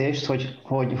kérdést, hogy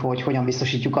hogyan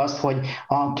biztosítjuk azt, hogy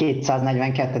a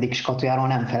 242. skatujáról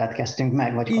nem feledkeztünk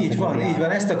meg. Vagy így van.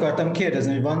 Ezt akartam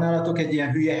kérdezni, hogy van nálatok egy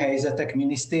ilyen hülye helyzetek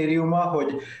minisztériuma,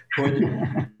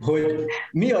 hogy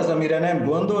mi az, amire nem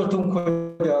gondoltunk,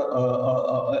 hogy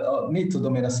mit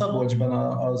tudom én, a Szabolcsban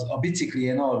a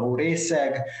biciklijén alvó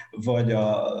részeg, vagy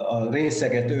a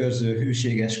részeget őrző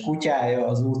hűséges kutyája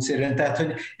az útszélen. Tehát,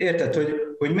 hogy érted,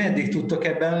 hogy meddig tudtok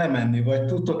ebben lemenni, vagy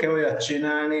tudtok-e olyat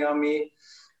csinálni,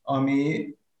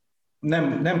 ami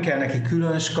nem kell neki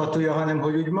külön skatuja, hanem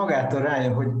hogy úgy magától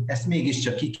rájön, hogy ezt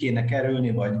mégiscsak ki kéne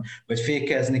kerülni, vagy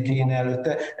fékezni kéne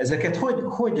előtte. Ezeket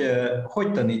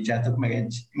hogy tanítjátok meg,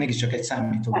 mégiscsak egy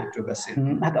számítógépről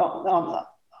beszélünk? Hát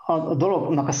a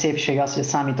dolognak a szépsége az, hogy a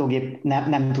számítógép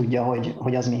nem tudja,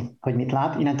 hogy az mi, hogy mit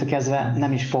lát, innentől kezdve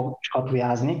nem is fog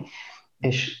skatujázni,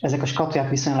 és ezek a skatuják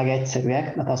viszonylag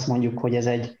egyszerűek, mert azt mondjuk, hogy ez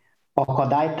egy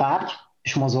akadálytárgy,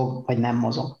 és mozog, vagy nem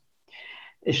mozog.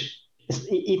 És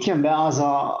itt jön be az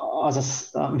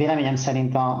a véleményem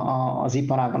szerint az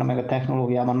iparágban, meg a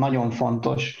technológiában nagyon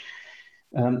fontos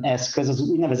eszköz, az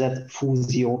úgynevezett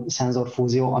fúzió,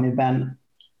 szenzorfúzió, amiben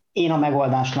én a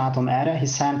megoldást látom erre,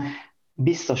 hiszen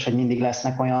biztos, hogy mindig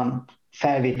lesznek olyan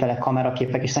felvételek,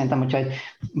 kameraképek, és szerintem, hogyha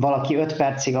valaki 5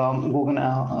 percig a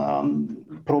Google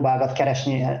próbálgat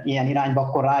keresni ilyen irányba,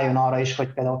 akkor rájön arra is,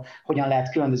 hogy például hogyan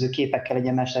lehet különböző képekkel egy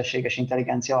ilyen mesterséges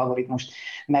intelligencia algoritmust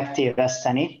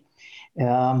megtéveszteni.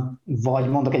 Vagy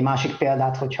mondok egy másik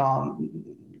példát, hogyha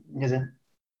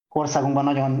országunkban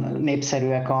nagyon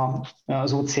népszerűek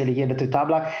az útszéli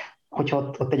hirdetőtáblák, hogyha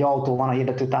ott egy autó van a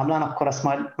hirdetőtáblán, akkor azt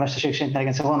majd a mesterséges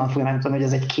intelligencia honnan fogja megmutatni, hogy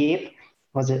ez egy kép,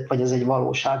 vagy ez egy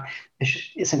valóság.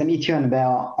 És szerintem itt jön be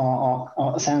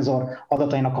a szenzor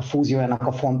adatainak a fúziójának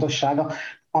a fontossága,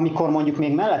 amikor mondjuk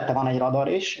még mellette van egy radar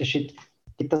is, és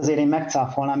itt azért én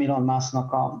megcáfolnám Elon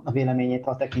Musknak a véleményét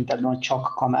a tekintetben, hogy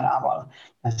csak kamerával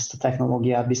ezt a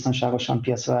technológiát biztonságosan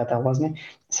piacra lehet hozni.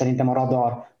 Szerintem a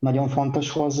radar nagyon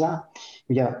fontos hozzá.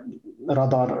 Ugye a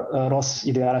radar rossz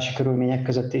időjárási körülmények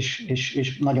között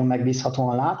is nagyon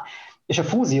megbízhatóan lát. És a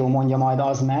fúzió mondja majd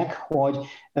az meg, hogy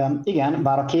igen,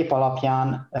 bár a kép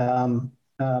alapján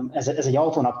ez egy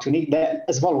autónak tűnik, de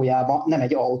ez valójában nem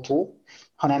egy autó,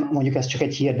 hanem mondjuk ez csak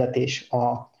egy hirdetés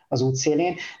az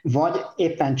útszélén, vagy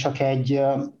éppen csak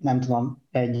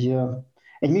egy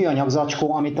műanyag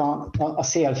zacskó, amit a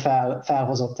szél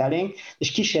felhozott elénk,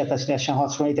 és kísérletesen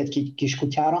hasonlít egy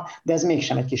kiskuttyára, de ez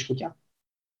mégsem egy kiskutya.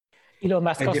 Elon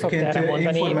Musk azt szokta erre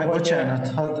mondani, hogy... Bocsánat,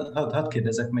 hadd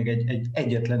kérdezek meg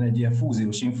egyetlen egy ilyen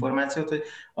fúziós információt, hogy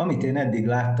amit én eddig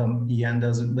láttam ilyen, de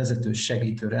az vezetős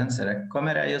segítő rendszerek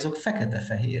kamerái, azok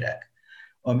fekete-fehérek.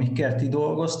 Amikkel ti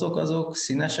dolgoztok, azok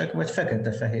színesek vagy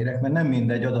fekete-fehérek, mert nem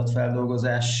mindegy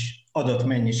adatfeldolgozás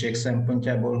adatmennyiség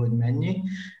szempontjából, hogy mennyi,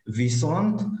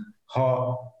 viszont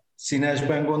ha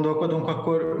színesben gondolkodunk,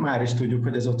 akkor már is tudjuk,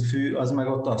 hogy ez ott fű, az meg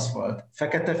ott aszfalt.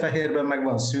 Fekete-fehérben meg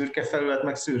van szürke felület,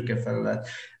 meg szürke felület.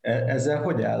 Ezzel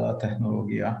hogy áll a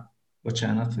technológia?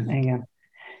 Bocsánat. Hogy... Igen.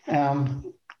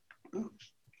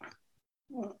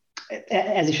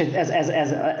 Ez is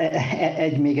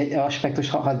még egy aspektus,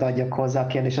 hadd adjak hozzá a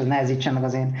kérdés, az nehezítsen meg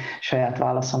az én saját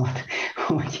válaszomat.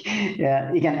 Hogy,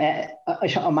 igen,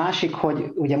 és a másik,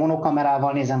 hogy ugye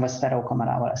monokamerával nézem, vagy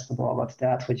sztereokamerával ezt a dolgot,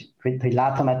 tehát hogy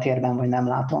látom-e térben, vagy nem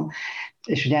látom.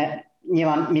 És ugye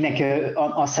nyilván mindenki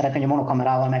azt szeretné, hogy a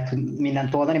monokamerával meg tud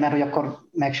mindent oldani, mert hogy akkor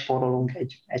megspórolunk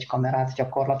egy kamerát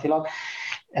gyakorlatilag.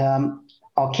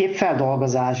 A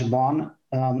képfeldolgozásban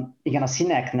igen, a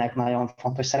színeknek nagyon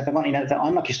fontos szerepe van, illetve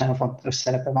annak is nagyon fontos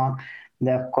szerepe van,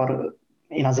 de akkor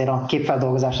én azért a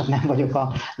képfeldolgozásnak nem vagyok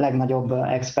a legnagyobb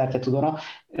expertje, tudóra,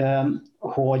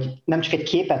 hogy nem csak egy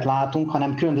képet látunk,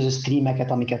 hanem különböző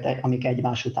streameket, amik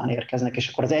egymás után érkeznek,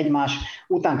 és akkor az egymás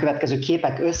után következő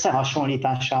képek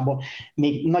összehasonlításából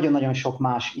még nagyon-nagyon sok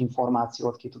más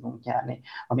információt ki tudunk nyerni,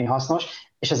 ami hasznos,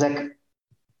 és ezek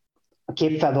a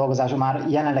képfeldolgozásban már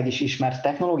jelenleg is ismert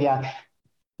technológiák,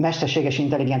 mesterséges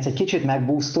intelligencia egy kicsit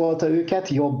megboostolta őket,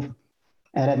 jobb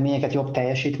eredményeket, jobb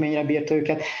teljesítményre bírta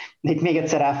őket. De itt még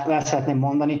egyszer el szeretném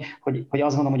mondani, hogy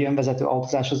azt gondolom, hogy önvezető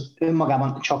autózás az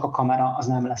önmagában csak a kamera, az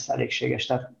nem lesz elégséges.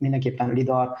 Tehát mindenképpen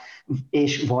lidar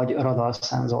és vagy radar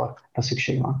szenzorra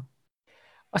szükség van.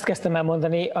 Azt kezdtem el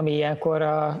mondani, ami ilyenkor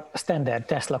a standard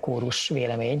Tesla kórus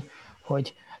vélemény,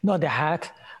 hogy na de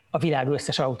hát a világ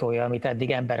összes autója, amit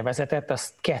eddig ember vezetett,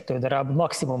 az 2 darab,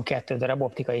 maximum 2 darab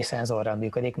optikai szenzorral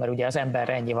működik, mert ugye az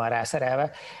emberre ennyi van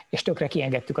rászerelve, és tökre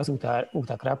kiengedtük az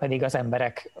utakra, pedig az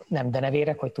emberek nem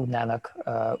denevérek, hogy tudnának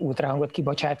ultrahangot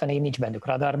kibocsátani, nincs bennük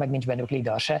radar, meg nincs bennük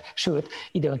lidar se, sőt,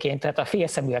 időnként tehát a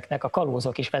félszeműeknek a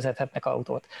kalózok is vezethetnek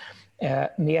autót.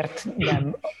 Miért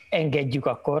nem engedjük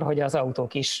akkor, hogy az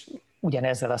autók is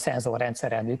ugyanezzel a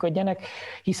szenzorrendszerrel működjenek,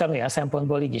 hiszen olyan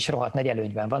szempontból így is rohadt nagy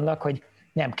előnyben vannak, hogy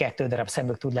nem 2 darab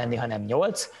szemük tud lenni, hanem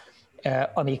 8,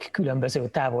 amik különböző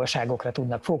távolságokra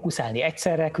tudnak fókuszálni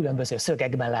egyszerre, különböző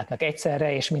szögekben látnak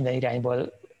egyszerre, és minden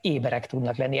irányból éberek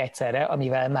tudnak lenni egyszerre,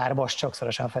 amivel már most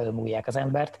sokszorosan felülmúlják az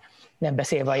embert, nem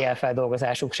beszélve a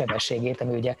jelfeldolgozásuk sebességét,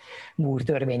 ami ugye Moore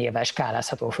törvényével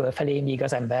skálázható fölfelé, míg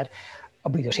az ember a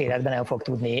büdös életben nem fog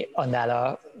tudni annál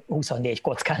a 24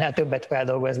 kockánál többet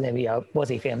feldolgozni, ami a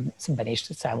mozifilmben is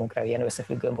számunkra ilyen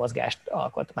összefüggő mozgást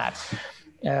alkot már.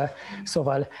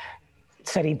 Szóval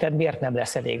szerinted miért nem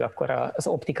lesz elég akkor az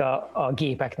optika a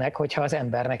gépeknek, hogyha az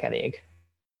embernek elég?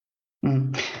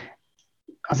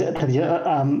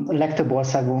 A legtöbb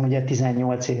országban ugye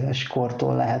 18 éves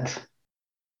kortól lehet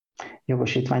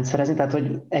jogosítványt szerezni, tehát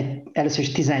hogy először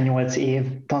is 18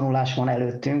 év tanulás van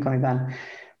előttünk, amiben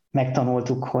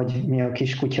megtanultuk, hogy mi a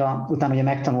kiskutya, utána ugye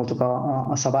megtanultuk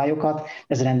a szabályokat,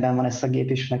 ez rendben van, ezt a gép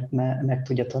is meg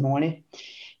tudja tanulni.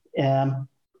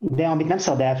 De amit nem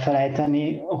szabad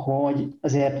elfelejteni, hogy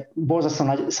azért borzasztó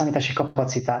nagy számítási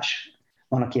kapacitás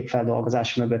van a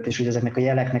képfeldolgozás mögött, és ugye ezeknek a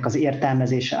jeleknek az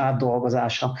értelmezése,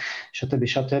 átdolgozása,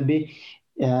 stb.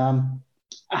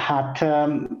 Hát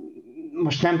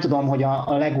most nem tudom, hogy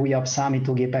a legújabb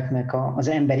számítógépeknek az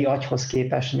emberi agyhoz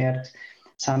képest miért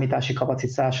számítási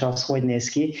kapacitása az hogy néz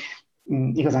ki.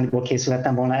 Igazániból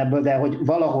készülhettem volna ebből, de hogy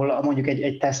valahol mondjuk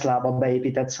egy Teslába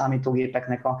beépített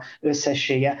számítógépeknek az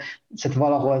összessége, szóval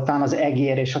valahol talán az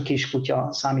egér és a kiskutya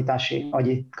számítási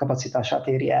agyi kapacitását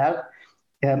éri el.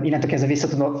 Innentől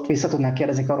kezdve vissza tudnák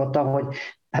kérdezni Karotta, hogy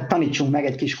hát tanítsunk meg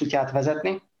egy kiskutyát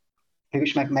vezetni,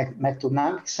 mégis meg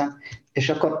tudnánk, és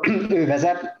akkor ő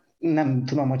vezet, nem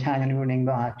tudom, hogy hányan ülnénk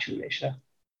be a hátsó ülésre.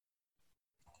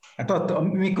 Hát a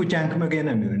mi kutyánk mögé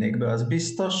nem ülnék be, az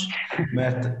biztos,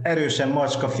 mert erősen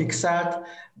macska fixált,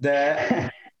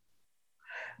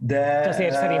 de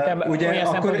azért szerintem ugye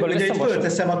akkor ugye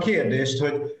fölteszem a kérdést,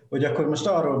 hogy akkor most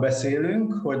arról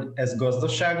beszélünk, hogy ez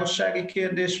gazdaságossági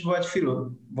kérdés,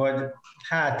 vagy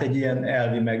hát egy ilyen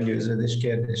elvi meggyőződés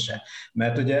kérdése.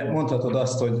 Mert ugye mondhatod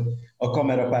azt, hogy a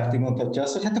kamerapárti mondhatja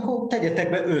azt, hogy hát akkor tegyetek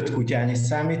be 5 kutyányi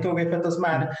számítógépet, az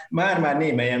már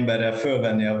némely emberrel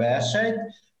fölvenni a versenyt,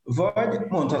 vagy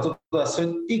mondhatod azt, hogy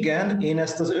igen, én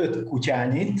ezt az 5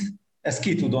 kutyányit ezt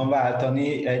ki tudom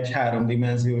váltani egy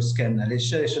 3D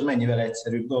szkenneléssel, és ez mennyivel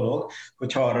egyszerűbb dolog,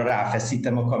 hogyha arra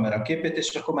ráfeszítem a kameraképét,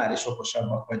 és akkor már is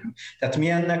okosabbak vagyunk. Tehát mi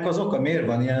ennek az oka, miért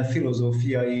van ilyen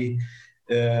filozófiai,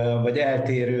 vagy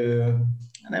eltérő,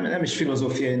 nem is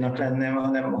filozófiainak lenne,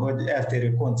 hanem hogy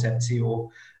eltérő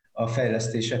koncepció a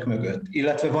fejlesztések mögött.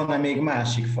 Illetve van-e még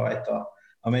másik fajta,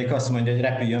 amelyik azt mondja, hogy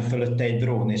repüljön fölötte egy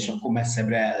drón, és akkor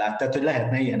messzebbre ellát. Tehát, hogy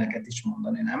lehetne ilyeneket is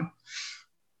mondani, nem?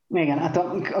 Igen, hát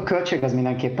a költség az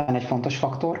mindenképpen egy fontos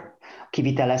faktor, a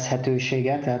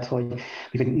kivitelezhetősége, tehát hogy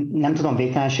nem tudom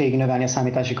végtelenségig növelni a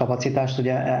számítási kapacitást,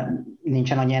 ugye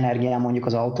nincsen annyi energia mondjuk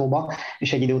az autóba,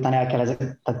 és egy idő után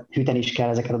tehát hűteni is kell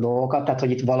ezeket a dolgokat, tehát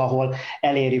hogy itt valahol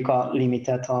elérjük a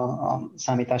limitet a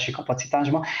számítási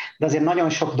kapacitásba, de azért nagyon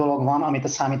sok dolog van, amit a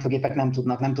számítógépek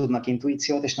nem tudnak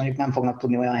intuíciót, és mondjuk nem fognak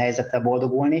tudni olyan helyzettel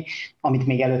boldogulni, amit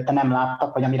még előtte nem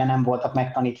láttak, vagy amire nem voltak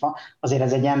megtanítva, azért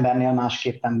ez egy embernél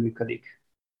másképpen működik.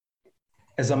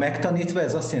 Ez a megtanítva,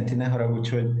 ez azt jelenti, ne haragudj,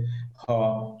 hogy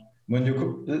ha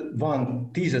mondjuk van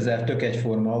 10 000 tök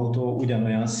egyforma autó,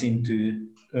 ugyanolyan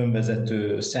szintű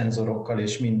önvezető szenzorokkal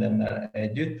és mindennel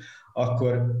együtt,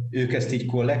 akkor ők ezt így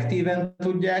kollektíven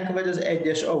tudják, vagy az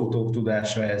egyes autók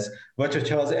tudása ez? Vagy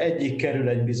hogyha az egyik kerül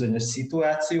egy bizonyos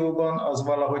szituációban, az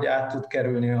valahogy át tud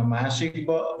kerülni a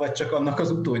másikba, vagy csak annak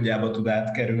az utódjába tud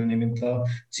átkerülni, mint a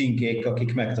cinkék,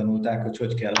 akik megtanulták,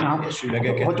 hogy kell és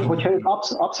üvegeket. Hogyha ők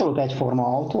abszolút egyforma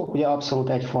autók, ugye abszolút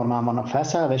egyformán vannak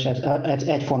felszerelve, és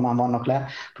egyformán vannak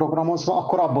leprogramozva,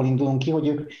 akkor abból indulunk ki, hogy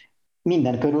ők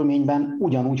minden körülményben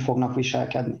ugyanúgy fognak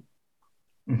viselkedni.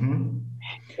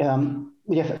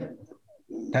 Ugye,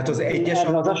 tehát az egyes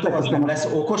autó az nem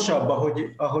lesz okosabb,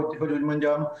 ahogy úgy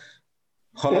mondjam,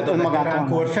 halad a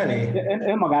veteránkor felé?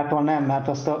 Önmagától nem, mert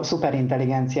azt a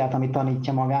szuperintelligenciát, amit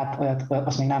tanítja magát,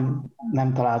 azt még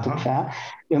nem találtuk fel.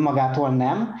 Önmagától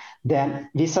nem, de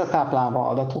visszatáplálva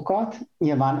adatokat,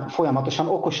 nyilván folyamatosan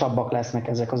okosabbak lesznek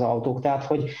ezek az autók. Tehát,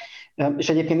 hogy, és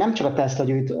egyébként nem csak a Tesla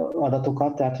gyűjt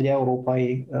adatokat, tehát, hogy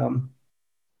európai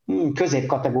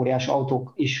középkategóriás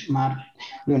autók is már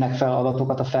lőnek fel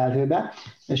adatokat a felhőbe,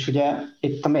 és ugye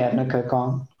itt a mérnökök,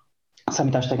 a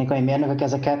számítástechnikai mérnökök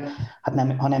ezeket,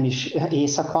 hát ha nem is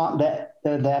éjszaka,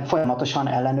 de folyamatosan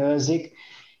ellenőrzik,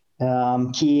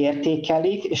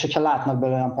 kiértékelik, és hogyha látnak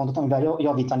belőle olyan pontot, amivel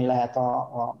javítani lehet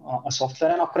a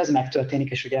szoftveren, akkor ez megtörténik,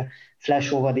 és ugye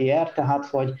flash over the air, tehát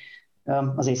hogy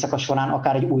az éjszaka során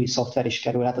akár egy új szoftver is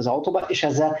kerülhet az autóba, és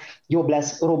ezzel jobb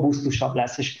lesz, robusztusabb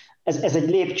lesz, és ez egy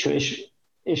lépcső,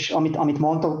 és amit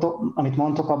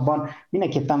mondtok, abban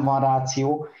mindenképpen van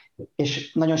ráció,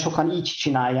 és nagyon sokan így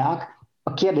csinálják.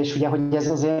 A kérdés ugye, hogy ez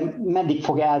azért meddig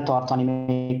fog eltartani,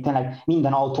 még tényleg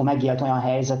minden autó megélt olyan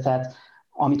helyzetet,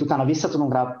 amit utána vissza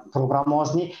tudunk rá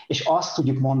programozni, és azt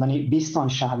tudjuk mondani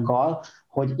biztonsággal,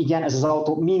 hogy igen, ez az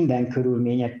autó minden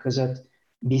körülmények között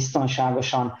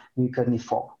biztonságosan működni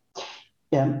fog.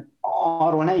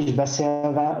 Arról ne is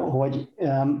beszélve, hogy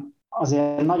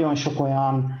azért nagyon sok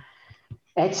olyan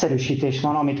egyszerűsítés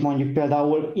van, amit mondjuk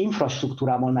például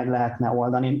infrastruktúrából meg lehetne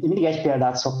oldani. Én mindig egy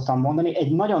példát szoktam mondani,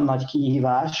 egy nagyon nagy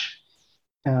kihívás,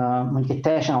 mondjuk egy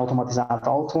teljesen automatizált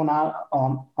autónál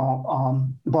a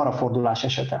balrafordulás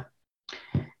esete.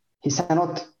 Hiszen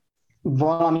ott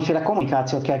valamiféle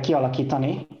kommunikációt kell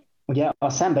kialakítani, ugye a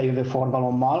szembejövő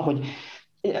forgalommal, hogy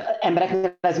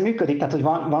embereknél ez működik, tehát hogy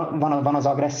van az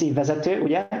agresszív vezető,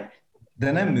 ugye?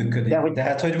 De nem működik.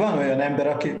 Tehát, hogy van olyan ember,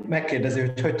 aki megkérdezi,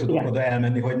 hogy tudok igen. oda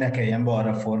elmenni, hogy ne kelljen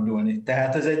balra fordulni.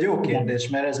 Tehát ez egy jó kérdés,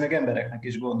 mert ez meg embereknek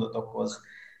is gondot okoz.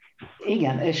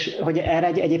 Igen, és hogy erre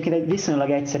egyébként egy viszonylag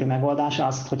egyszerű megoldás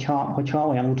az, hogyha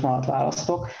olyan útvonalat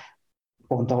választok,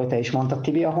 pont ahogy te is mondtad,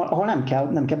 Tibi, ahol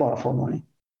nem kell balra fordulni.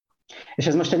 És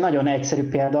ez most egy nagyon egyszerű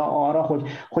példa arra, hogy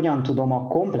hogyan tudom a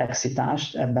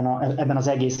komplexitást ebben az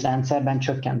egész rendszerben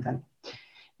csökkenteni.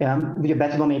 Ugye be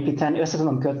tudom építeni, össze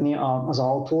tudom kötni az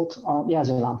autót a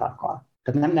jelzőlámpákkal.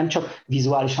 Tehát nem csak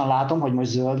vizuálisan látom, hogy most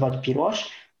zöld vagy piros,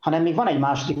 hanem még van egy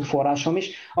második forrásom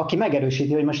is, aki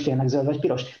megerősíti, hogy most tényleg zöld vagy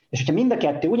piros. És hogyha mind a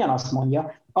kettő ugyanazt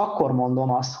mondja, akkor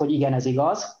mondom azt, hogy igen, ez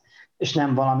igaz, és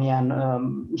nem valamilyen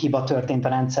hiba történt a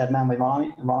rendszerben, vagy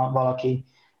valaki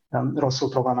rosszul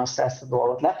programozta ezt a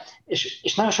dolgot le.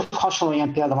 És nagyon sok hasonló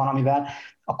ilyen példa van, amivel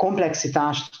a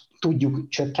komplexitást tudjuk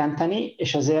csökkenteni,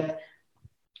 és ezért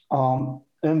a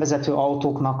önvezető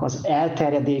autóknak az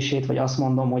elterjedését, vagy azt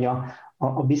mondom, hogy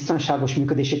a biztonságos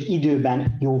működését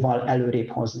időben jóval előrébb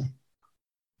hozni.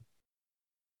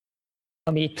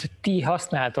 Amit ti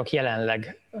használtok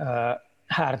jelenleg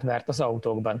hardware-t az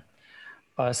autókban,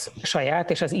 az saját,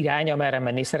 és az irány, amerre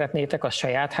menni szeretnétek, az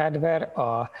saját hardware,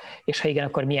 és ha igen,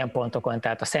 akkor milyen pontokon?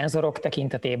 Tehát a szenzorok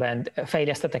tekintetében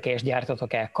fejlesztetek és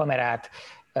gyártotok-e kamerát,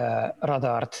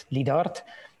 radart, lidart,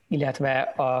 illetve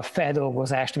a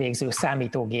feldolgozást végző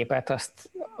számítógépet,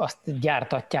 azt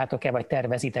gyártatjátok-e, vagy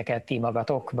tervezitek-e ti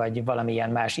magatok, vagy valamilyen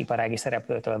más iparági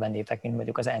szereplőtől vennétek, mint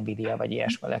mondjuk az Nvidia, vagy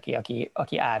ilyes valaki,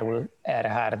 aki árul erre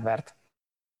hardware-t?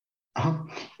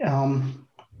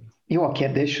 Jó a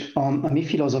kérdés. A mi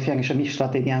filozófiánk és a mi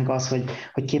stratégiánk az,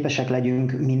 hogy képesek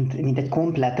legyünk, mint egy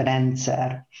komplett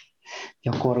rendszer,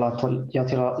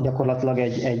 gyakorlatilag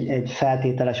egy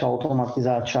feltételes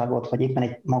automatizáltságot, vagy éppen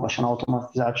egy magasan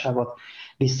automatizáltságot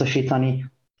biztosítani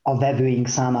a vevőink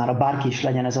számára, bárki is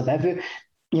legyen ez a vevő.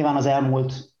 Nyilván az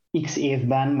elmúlt x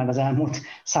évben, meg az elmúlt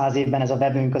 100 évben ez a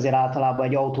vevőnk azért általában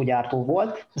egy autógyártó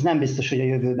volt. Ez nem biztos, hogy a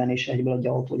jövőben is egyből egy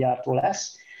autógyártó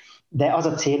lesz. De az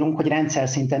a célunk, hogy rendszer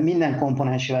szinten minden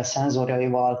komponensével,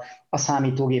 szenzorjaival, a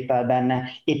számítógéppel benne,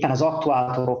 éppen az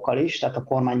aktuátorokkal is, tehát a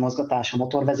kormánymozgatás, a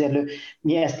motorvezérlő,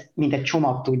 mi ezt mint egy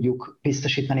csomag tudjuk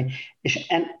biztosítani. És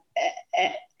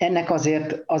ennek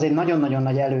azért nagyon-nagyon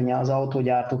nagy előnye az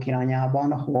autógyártók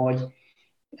irányában, hogy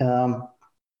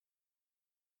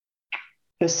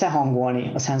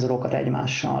összehangolni a szenzorokat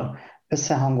egymással,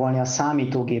 összehangolni a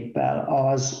számítógéppel,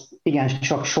 az igen,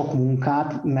 csak sok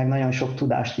munkát, meg nagyon sok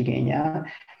tudást igényel,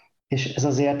 és ez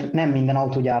azért nem minden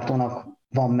autógyártónak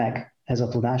van meg ez a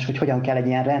tudás, hogy hogyan kell egy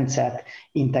ilyen rendszert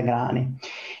integrálni.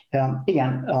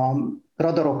 Igen, a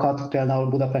radarokat például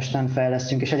Budapesten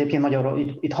fejlesztünk, és egyébként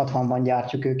itt 60-ban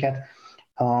gyártjuk őket,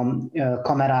 a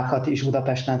kamerákat is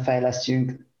Budapesten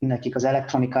fejlesztünk, nekik az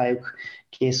elektronikájuk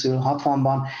készül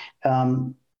 60-ban,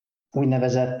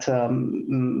 úgynevezett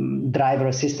driver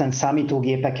assistant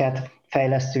számítógépeket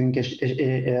fejlesztünk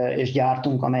és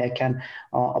gyártunk, amelyeken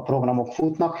a programok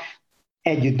futnak.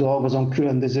 Együtt dolgozunk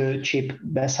különböző chip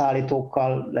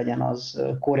beszállítókkal, legyen az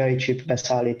koreai chip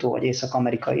beszállító, vagy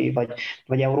észak-amerikai,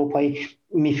 vagy európai.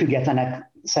 Mi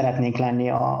függetlenek szeretnénk lenni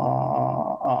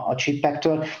a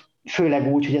chipektől,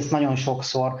 főleg úgy, hogy ezt nagyon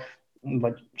sokszor,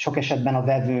 vagy sok esetben a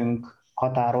vevőnk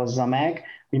határozza meg,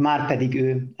 hogy már pedig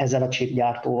ő ezzel a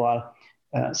chipgyártóval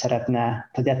szeretne,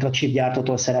 tehát ettől a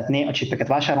chipgyártótól szeretné a chipeket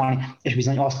vásárolni, és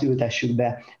bizony azt ültessük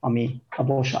be, ami a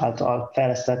Bosch által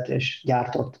fejlesztett és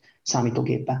gyártott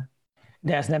számítógépe.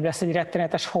 De ez nem lesz egy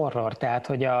rettenetes horror, tehát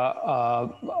hogy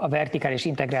a vertikális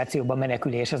integrációban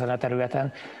menekülés ezen a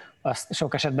területen, az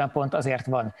sok esetben pont azért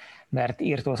van, mert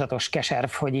irtózatos keserv,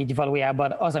 hogy így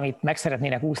valójában az, amit meg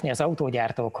szeretnének úszni az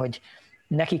autógyártók, hogy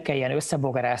nekik kelljen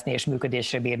összebogarászni és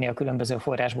működésre bírni a különböző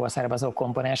forrásból származó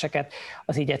komponenseket,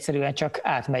 az így egyszerűen csak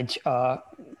átmegy a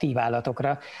ti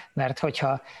vállalatokra, mert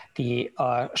hogyha ti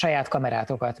a saját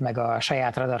kamerátokat, meg a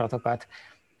saját radarotokat,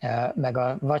 meg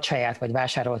a vagy saját, vagy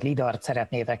vásárolt lidart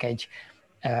szeretnétek egy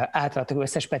általatok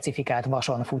összespecifikált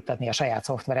vason futtatni a saját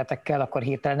szoftveretekkel, akkor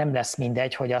hirtelen nem lesz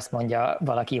mindegy, hogy azt mondja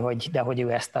valaki, hogy de hogy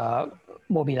ő ezt a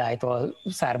Mobileye-tól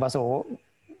származó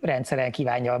rendszeren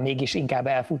kívánja mégis inkább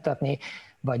elfuttatni,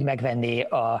 vagy megvenni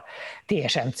a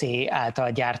TSMC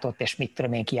által gyártott és mit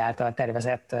tudom én ki által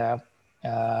tervezett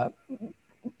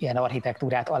ilyen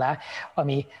architektúrát alá,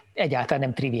 ami egyáltalán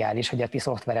nem triviális, hogy a ti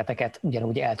szoftvereteket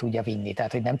ugyanúgy el tudja vinni.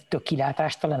 Tehát, hogy nem tök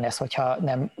kilátástalan ez, hogyha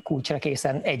nem kulcsra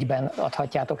készen egyben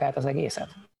adhatjátok át az egészet?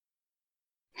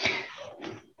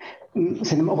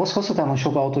 Szerintem hosszú távon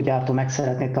sok autógyártó meg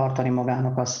szeretné tartani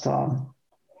magának azt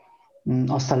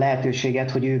a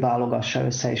lehetőséget, hogy ő válogassa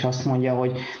össze, és azt mondja,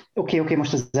 hogy oké,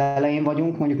 most az elején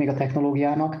vagyunk, mondjuk még a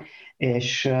technológiának,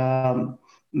 és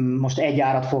most egy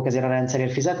árat fogok ezért a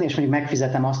rendszerért fizetni, és mondjuk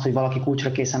megfizetem azt, hogy valaki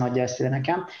kulcsra készen adja ezt ide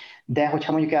nekem, de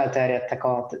hogyha mondjuk elterjedtek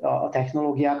a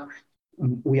technológiák,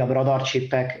 újabb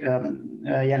radarcsippek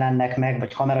jelennek meg,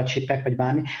 vagy kameracsippek, vagy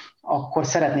bármi, akkor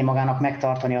szeretné magának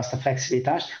megtartani azt a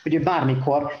flexibilitást, hogy ő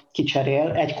bármikor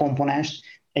kicserél egy komponenst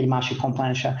egy másik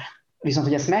komponenssel. Viszont,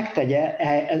 hogy ezt megtegye,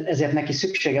 ezért neki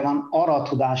szüksége van arra a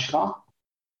tudásra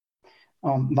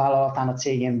a vállalatán, a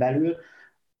cégén belül,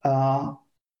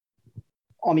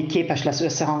 ami képes lesz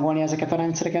összehangolni ezeket a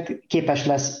rendszereket,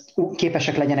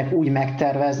 képesek legyenek úgy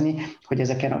megtervezni, hogy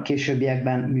ezeken a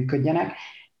későbbiekben működjenek,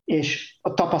 és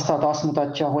a tapasztalat azt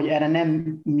mutatja, hogy erre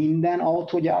nem minden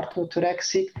autógyártó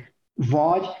törekszik,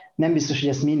 vagy nem biztos, hogy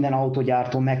ezt minden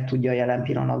autógyártó meg tudja jelen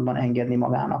pillanatban engedni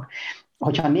magának.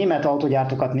 Hogyha a német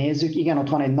autógyártókat nézzük, igen, ott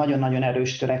van egy nagyon-nagyon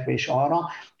erős törekvés arra,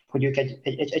 hogy ők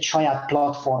egy saját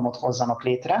platformot hozzanak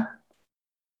létre,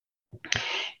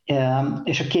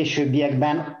 és a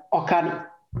későbbiekben akár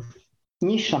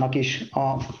nyissanak is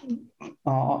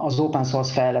az open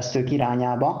source fejlesztők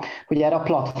irányába, hogy erre a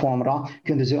platformra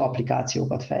különböző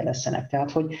applikációkat fejlesztenek.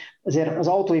 Tehát, hogy azért az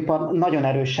autóipar nagyon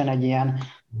erősen egy ilyen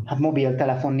hát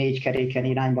mobiltelefon 4 keréken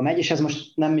irányba megy, és ez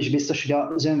most nem is biztos,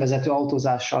 hogy az önvezető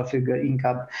autózással függ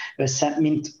inkább össze,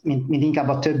 mint inkább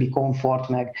a többi komfort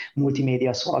meg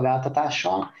multimédia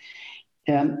szolgáltatással.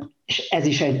 És ez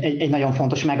is egy nagyon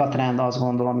fontos megatrend, azt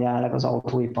gondolom jelenleg az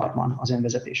autóiparban az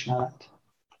önvezetés mellett.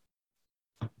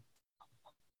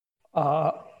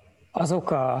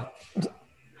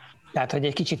 Tehát, hogy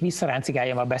egy kicsit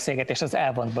visszaráncigáljam a beszélgetést az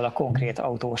elvontból a konkrét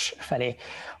autós felé.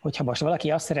 Hogyha most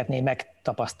valaki azt szeretné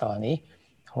megtapasztalni,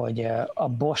 hogy a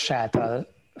Bosch által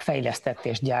fejlesztett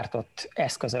és gyártott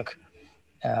eszközök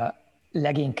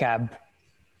leginkább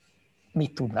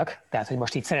mit tudnak, tehát hogy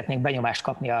most itt szeretnénk benyomást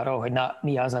kapni arról, hogy na,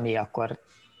 mi az, ami akkor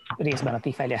részben a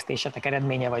ti fejlesztésetek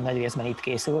eredménye, vagy nagy részben itt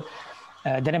készül,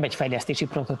 de nem egy fejlesztési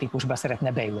prototípusba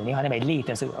szeretne beülni, hanem egy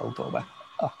létező autóba,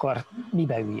 akkor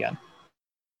mibe üljön?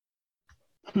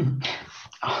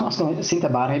 Azt mondom, hogy szinte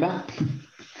bármibe.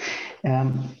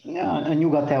 A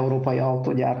nyugat-európai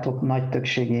autógyártók nagy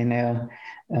többségénél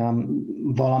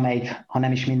valamelyik, ha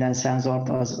nem is minden szenzort,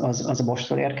 az a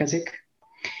Bosch-tól érkezik.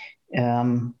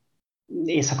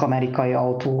 Észak-amerikai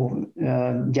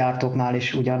autógyártóknál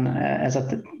is ugyan ez a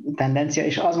tendencia,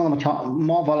 és azt mondom, hogy ha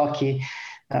ma valaki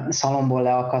szalomból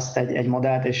leakaszt egy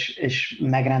modellt, és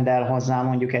megrendel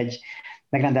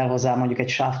hozzá mondjuk egy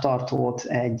sávtartót,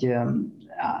 egy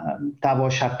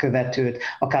távolságkövetőt,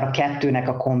 akár a kettőnek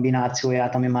a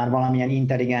kombinációját, ami már valamilyen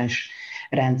intelligens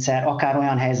rendszer, akár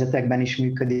olyan helyzetekben is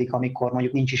működik, amikor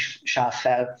mondjuk nincs is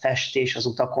sávfelfestés az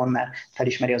utakon, mert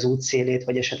felismeri az útszélét,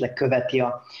 vagy esetleg követi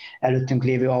a előttünk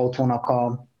lévő autónak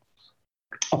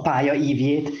a pálya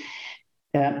ívjét.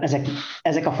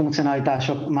 Ezek a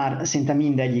funkcionalitások már szinte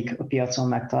mindegyik a piacon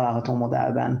megtalálható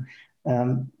modellben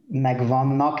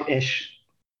megvannak, és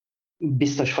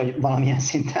biztos, hogy valamilyen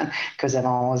szinten köze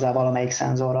van hozzá valamelyik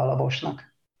szenzorral a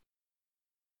Bosch-nak.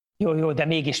 Jó, de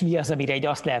mégis mi az, amire így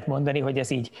azt lehet mondani, hogy ez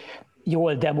így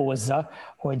jól demózza,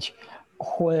 hogy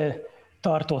hol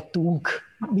tartottunk,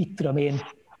 mit tudom én,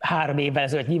 3 évvel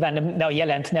ezelőtt. Nyilván a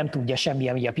jelent nem tudja semmi,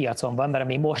 ami a piacon van, mert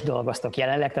ami most dolgoztok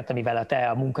jelenleg, tehát amivel te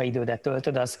a munkaidődet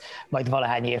töltöd, az majd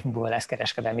valahány év múlva lesz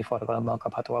kereskedelmi forgalomban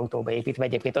kapható autóba építve.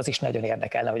 Egyébként az is nagyon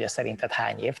érdekelne, hogy ez szerinted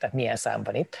hány év, tehát milyen szám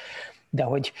van itt. De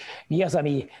hogy mi az,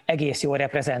 ami egész jól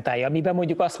reprezentálja, amiben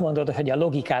mondjuk azt mondod, hogy a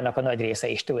logikának a nagy része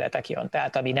is tőletek jön,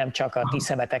 tehát ami nem csak a ti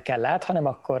szemetekkel lát,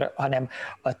 hanem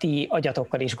a ti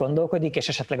agyatokkal is gondolkodik, és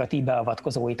esetleg a ti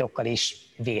beavatkozóitokkal is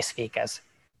vészfékez.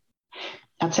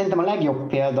 Hát szerintem a legjobb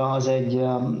példa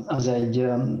az egy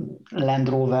Land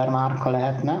Rover márka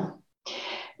lehetne.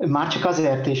 Már csak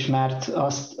azért is, mert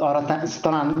arra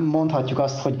talán mondhatjuk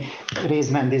azt, hogy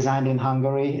részben designed in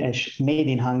Hungary és made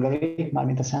in Hungary,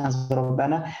 mármint a szenzorok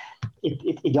benne.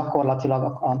 Itt gyakorlatilag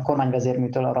a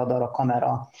kormányvezérműtől a radar, a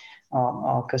kamera,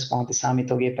 a központi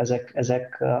számítógép,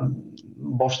 ezek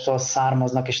Bosch-tól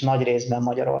származnak, és nagy részben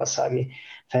magyarországi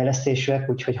fejlesztésűek,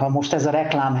 úgyhogy ha most ez a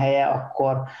reklám helye,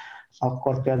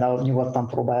 akkor például nyugodtan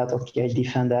próbáljatok ki egy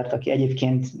Defendert, aki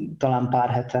egyébként talán pár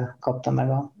hete kapta meg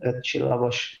a 5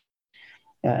 csillagos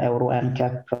Euro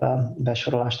NCAP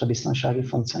besorolást a biztonsági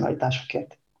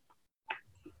funkcionalitásokért.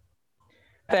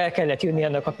 El kellett jönni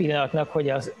annak a pillanatnak, hogy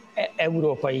az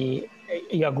európai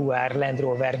Jaguar Land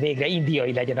Rover végre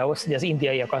indiai legyen ahhoz, hogy az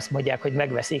indiaiak azt mondják, hogy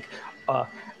megveszik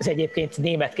az egyébként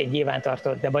németként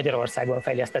nyilvántartott, de Magyarországon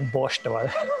fejlesztett Bosch-tól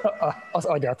az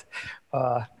agyat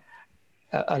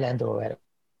a Land Rover.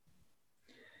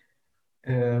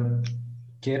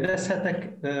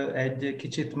 Kérdezhetek egy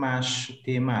kicsit más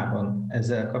témában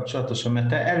ezzel kapcsolatosan, mert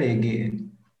te eléggé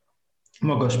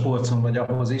magas polcon vagy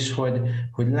ahhoz is,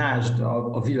 hogy lásd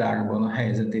a világban a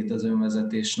helyzetét az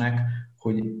önvezetésnek,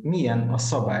 hogy milyen a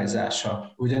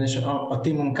szabályzása. Ugyanis a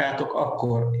ti munkátok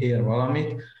akkor ér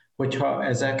valamit, hogyha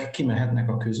ezek kimehetnek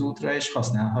a közútra, és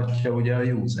használhatja ugye a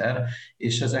user,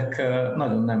 és ezek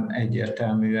nagyon nem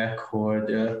egyértelműek,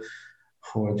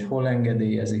 hogy hol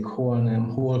engedélyezik, hol nem,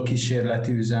 hol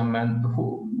kísérleti üzemben,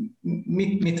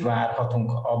 mit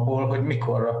várhatunk abból, hogy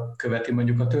mikorra követi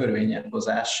mondjuk a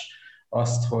törvényhozás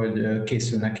azt, hogy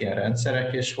készülnek ilyen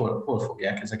rendszerek, és hol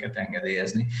fogják ezeket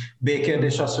engedélyezni. B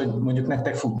kérdés az, hogy mondjuk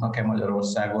nektek futnak-e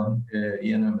Magyarországon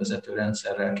ilyen önvezető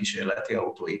rendszerrel kísérleti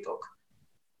autóitok?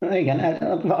 Igen,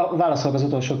 válaszolok az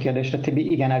utolsó kérdésre,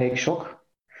 Tibi, igen, elég sok.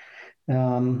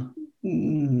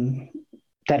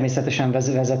 Természetesen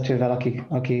vezetővel,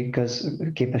 aki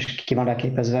ki van rá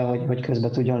képezve, hogy közbe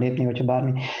tudjon lépni, hogyha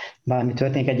bármi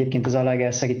történik. Egyébként az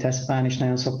Zalaegerszegi tesztpályán is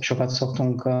nagyon sokat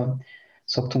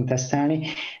szoktunk tesztelni.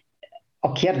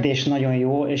 A kérdés nagyon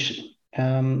jó, és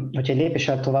hogyha egy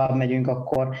lépéssel tovább megyünk,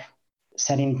 akkor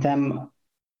szerintem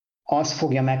az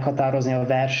fogja meghatározni a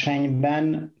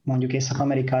versenyben, mondjuk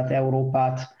Észak-Amerikát,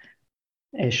 Európát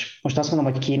és most azt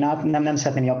mondom, hogy Kínát, nem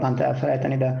szeretném Japánt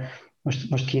elfelejteni, de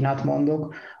most Kínát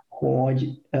mondok,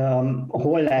 hogy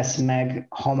hol lesz meg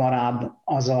hamarabb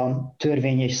az a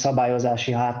törvény és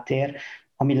szabályozási háttér,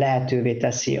 ami lehetővé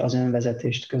teszi az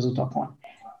önvezetést közutakon.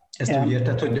 Ezt úgy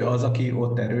érted, hogy az, aki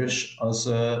ott erős,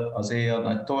 az éj a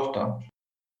nagy torta?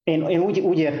 Én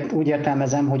úgy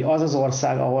értelmezem, hogy az az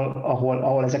ország,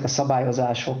 ahol ezek a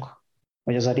szabályozások,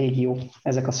 vagy az a régió,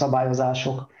 ezek a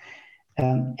szabályozások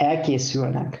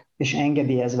elkészülnek és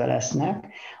engedélyezve lesznek,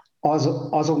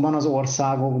 azokban az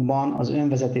országokban az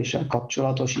önvezetéssel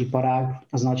kapcsolatos iparág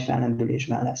az nagy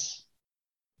fellendülésben lesz.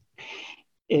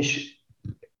 És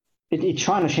itt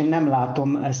sajnos én nem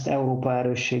látom ezt Európa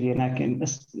erősségének, én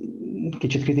ezt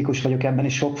kicsit kritikus vagyok ebben,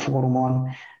 és sok fórumon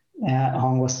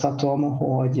hangoztatom,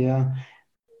 hogy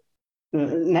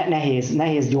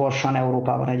nehéz gyorsan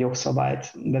Európában egy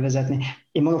jogszabályt bevezetni.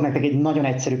 Én mondok nektek egy nagyon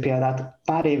egyszerű példát.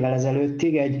 Pár évvel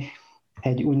ezelőttig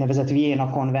egy úgynevezett Vienna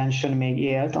Convention még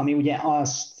élt, ami ugye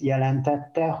azt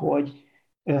jelentette, hogy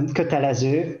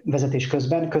kötelező, vezetés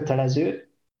közben kötelező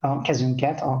a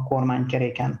kezünket a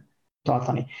kormánykeréken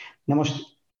tartani. De most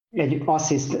egy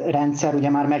assziszt rendszer ugye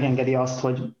már megengedi azt,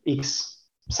 hogy x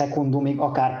szekundumig,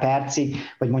 akár percig,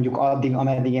 vagy mondjuk addig,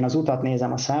 ameddig én az utat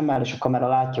nézem a szemmel, és a kamera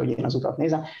látja, hogy én az utat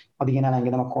nézem, addig én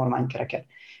elengedem a kormánykereket.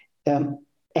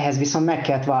 Ehhez viszont meg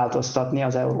kellett változtatni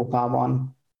az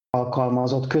Európában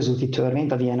alkalmazott közúti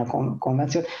törvényt, a Vienna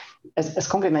konvenciót. Ez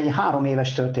konkrétan egy 3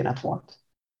 éves történet volt.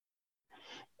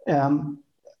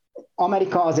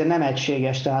 Amerika azért nem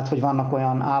egységes, tehát hogy vannak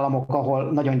olyan államok,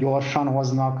 ahol nagyon gyorsan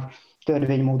hoznak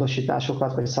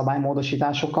törvénymódosításokat, vagy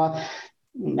szabálymódosításokat,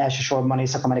 elsősorban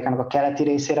Észak-Amerikának a keleti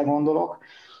részére gondolok.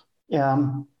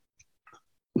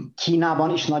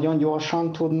 Kínában is nagyon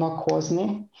gyorsan tudnak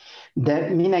hozni, de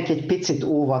mindenki egy picit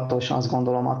óvatos, azt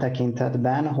gondolom a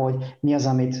tekintetben, hogy mi az,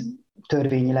 amit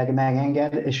törvényileg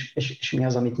megenged, és mi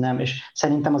az, amit nem. És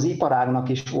szerintem az iparágnak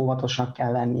is óvatosnak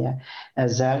kell lennie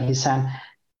ezzel, hiszen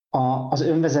az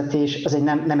önvezetés az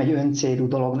nem egy öncélú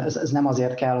dolog, ez nem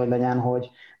azért kell, hogy legyen, hogy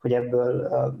ebből,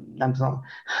 nem tudom,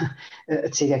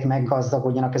 cégek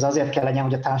meggazdagodjanak. Ez azért kell legyen,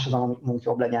 hogy a társadalomunk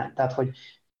jobb legyen. Tehát, hogy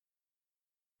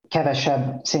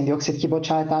kevesebb szén-dioxid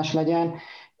kibocsátás legyen,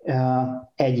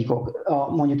 egyik ok.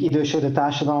 Mondjuk idősödő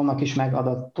társadalomnak is meg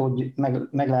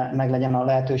legyen a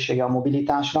lehetősége a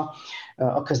mobilitásra,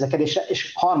 a közlekedésre,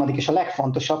 és harmadik és a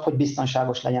legfontosabb, hogy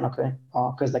biztonságos legyen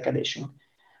a közlekedésünk.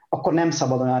 Akkor nem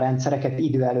szabad olyan rendszereket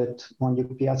idő előtt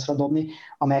mondjuk piacra dobni,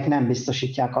 amelyek nem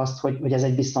biztosítják azt, hogy ez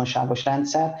egy biztonságos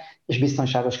rendszer, és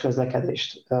biztonságos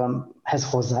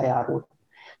közlekedéshez hozzájárul.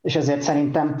 És ezért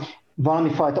szerintem valami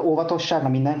fajta óvatosságra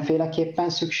mindenféleképpen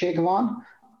szükség van,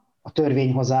 a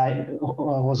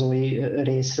törvényhozói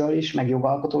részről is, meg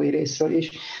jogalkotói részről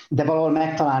is, de valahol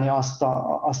megtalálni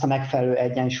azt a megfelelő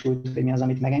egyensúlyt, hogy mi az,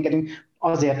 amit megengedünk,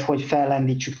 azért, hogy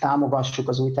fellendítsük, támogassuk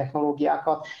az új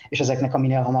technológiákat, és ezeknek a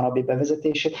minél hamarabbi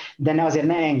bevezetését, de azért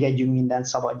ne engedjünk mindent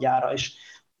szabadjára. És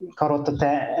Karotta,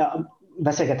 te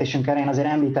beszélgetésünk elején azért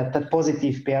említetted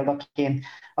pozitív példaként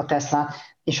a Teslát,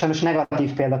 és sajnos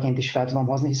negatív példaként is fel tudom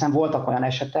hozni, hiszen voltak olyan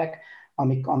esetek,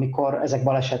 amikor ezek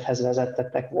balesethez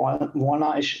vezettettek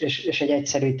volna, és egy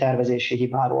egyszerű tervezési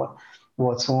hibáról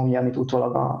volt szó, amit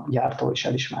utólag a gyártó is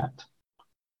elismert.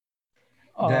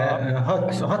 De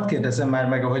hadd kérdezzem már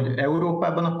meg, hogy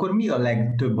Európában akkor mi a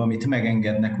legtöbb, amit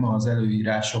megengednek ma az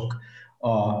előírások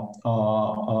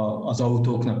az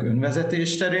autóknak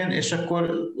önvezetés terén, és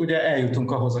akkor ugye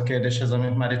eljutunk ahhoz a kérdéshez,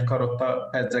 amit már itt Karotta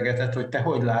pedzegetett, hogy te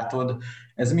hogy látod,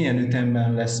 ez milyen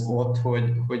ütemben lesz ott,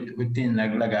 hogy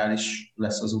tényleg legális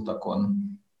lesz az utakon.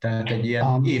 Tehát egy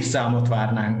ilyen évszámot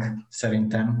várnánk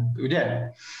szerintem, ugye?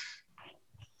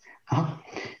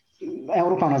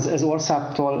 Európában az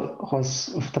országtól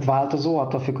tehát változó,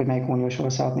 attól függ, hogy melyik uniós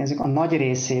országot nézzük. A nagy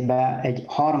részében egy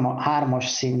hármas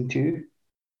szintű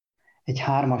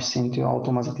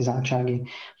automatizáltsági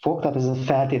fog, tehát ez a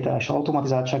feltételes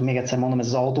automatizáltság, még egyszer mondom, ez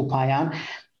az autópályán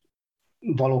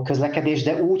való közlekedés,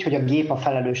 de úgy, hogy a gép a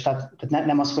felelős, tehát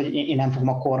nem az, hogy én nem fogom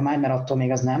a kormány, mert attól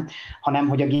még az nem, hanem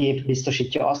hogy a gép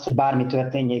biztosítja azt, hogy bármi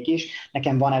történjék is,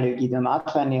 nekem van elég időm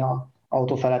átvenni a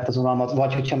autó felett az uralmat,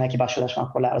 vagy hogyha meghibásodás van,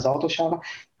 akkor leáll az autósávra,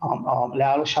 a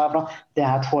leállósávra,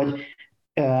 tehát hogy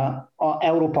a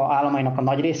Európa államainak a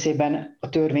nagy részében a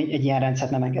törvény egy ilyen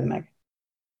rendszert nem enged meg.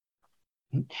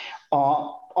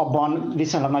 Abban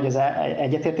viszonylag nagy az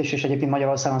egyetértés, és egyébként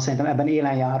Magyarországon szerintem ebben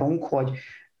élen járunk, hogy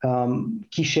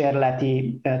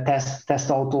kísérleti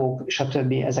tesztautók,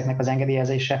 stb. Ezeknek az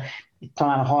engedélyezése. Itt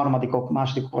talán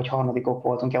másodikok vagy harmadikok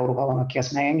voltunk Európában, akik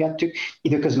ezt megengedtük.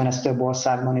 Időközben ez több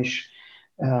országban is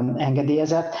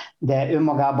engedélyezett, de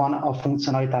önmagában a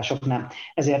funkcionalitások nem.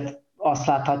 Ezért azt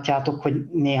láthatjátok, hogy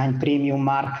néhány prémium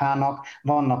márkának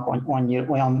vannak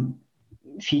olyan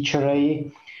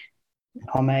feature-ei,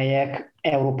 amelyek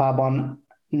Európában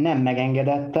nem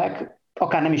megengedettek,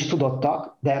 akár nem is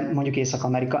tudottak, de mondjuk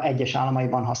Észak-Amerika egyes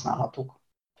államaiban használhatók.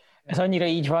 Ez annyira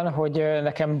így van, hogy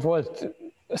nekem volt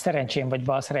szerencsém vagy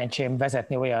bal szerencsém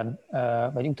vezetni olyan,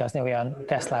 vagy utazni olyan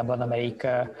Teslában, amelyik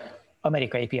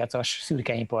amerikai piacos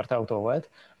szürke import autó volt,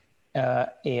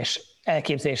 és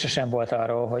elképzelése sem volt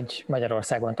arról, hogy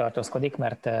Magyarországon tartózkodik,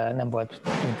 mert nem volt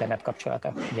internet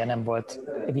kapcsolata. Ugye nem volt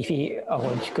wifi,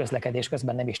 ahogy közlekedés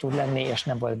közben nem is tud lenni, és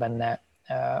nem volt benne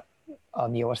a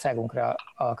mi országunkra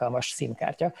alkalmas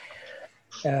SIM-kártya.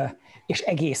 És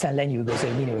egészen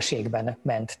lenyűgöző minőségben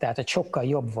ment, tehát hogy sokkal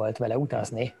jobb volt vele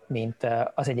utazni, mint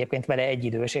az egyébként vele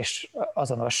egyidős és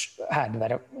azonos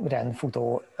hardware-ren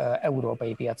futó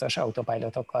európai piacos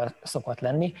autopilotokkal szokott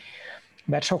lenni,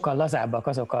 mert sokkal lazábbak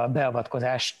azok a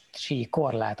beavatkozási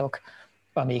korlátok,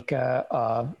 amik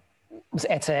az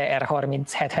ECR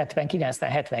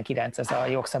 3779, ez a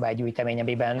jogszabálygyűjtemény,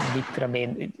 amiben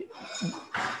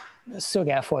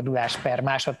szögelfordulás per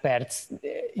másodperc,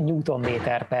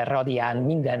 newtonméter per radián,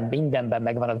 mindenben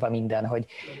megvan adva minden, hogy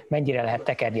mennyire lehet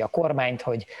tekerni a kormányt,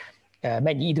 hogy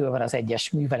mennyi idő van az egyes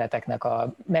műveleteknek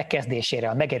a megkezdésére,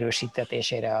 a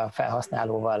megerősítetésére a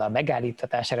felhasználóval, a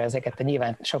megállítatására, ezeket te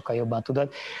nyilván sokkal jobban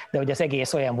tudod, de hogy az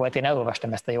egész olyan volt, én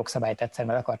elolvastam ezt a jogszabályt egyszer,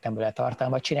 mert akartam belőle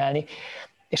tartalmat csinálni,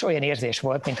 és olyan érzés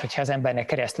volt, mintha az embernek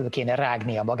keresztül kéne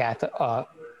rágnia magát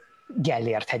a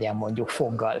Gellért hegyen mondjuk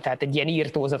foggal. Tehát egy ilyen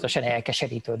irtózatosan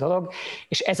elkeserítő dolog,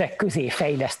 és ezek közé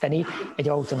fejleszteni egy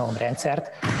autonóm rendszert,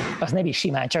 az nem is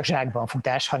simán csak zsákban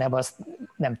futás, hanem az,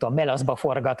 nem tudom, melaszba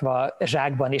forgatva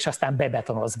zsákban, és aztán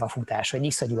bebetonozva futás, hogy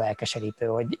iszonyú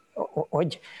elkeserítő,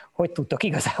 hogy tudtok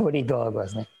igazából így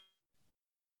dolgozni.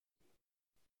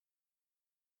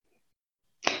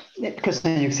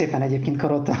 Köszönjük szépen egyébként,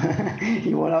 Karotta.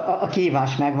 Jól, a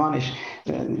kihívás megvan, és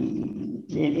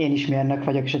én is mérnök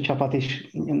vagyok, és a csapat is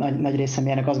nagy része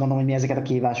mérnök. Azt gondolom, hogy mi ezeket a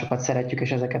kihívásokat szeretjük,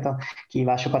 és ezeket a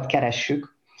kihívásokat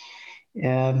keressük.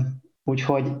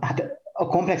 Úgyhogy hát a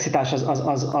komplexitás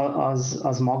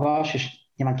az magas, és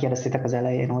nyilván kérdeztétek az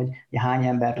elején, hogy hány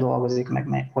ember dolgozik,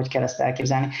 meg hogy kell ezt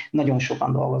elképzelni. Nagyon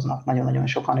sokan dolgoznak, nagyon-nagyon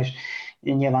sokan, és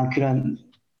nyilván külön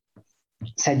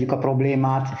szedjük a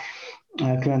problémát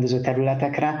különböző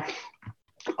területekre,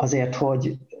 azért,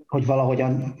 hogy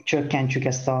valahogyan csökkentsük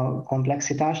ezt a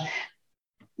komplexitást.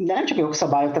 De nem csak a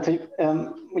jogszabályok, tehát hogy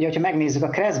ugye, hogyha megnézzük, a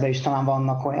KRESZ-ben is talán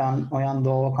vannak olyan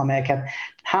dolgok, amelyeket,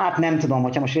 hát nem tudom,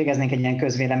 hogyha most végeznénk egy ilyen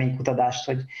közvéleménykutatást,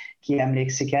 hogy ki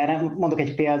emlékszik erre. Mondok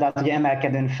egy példát, hogy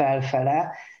emelkedőn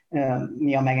felfele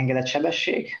mi a megengedett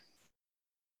sebesség.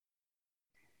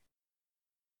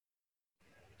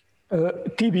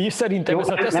 Tibi, szerintem ez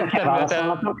a te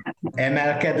szakterületen.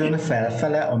 Emelkedőn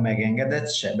felfele a megengedett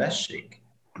sebesség?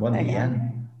 Van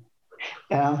ilyen?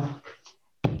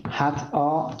 Hát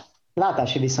a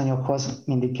látási viszonyokhoz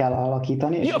mindig kell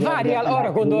alakítani. Ja, várjál,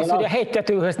 arra gondolsz, hogy a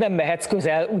hegytetőhöz nem mehetsz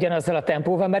közel ugyanazzal a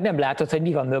tempóval, mert nem látod, hogy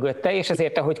mi van mögötte, és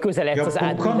ezért, ahogy közeledsz az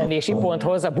átbillenési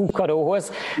ponthoz, a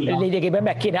bukkanóhoz, lényegében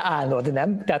meg kéne állnod,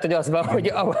 nem? Tehát, hogy az van,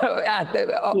 hogy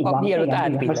mielőtt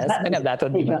átbillensz, mert nem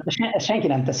látod mi van. Senki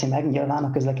nem teszi meg nyilván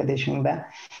a közlekedésünkben.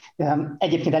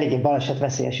 Egyébként eléggé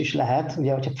balesetveszélyes is lehet,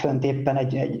 ugye, hogyha fönt éppen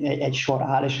egy sor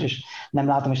áll, és nem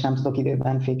látom, és nem tudok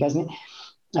időben fékezni.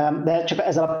 De csak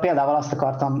ezzel a példával azt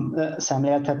akartam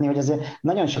szemléltetni, hogy azért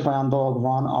nagyon sok olyan dolog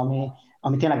van,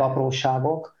 ami tényleg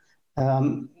apróságok.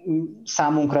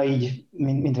 Számunkra így,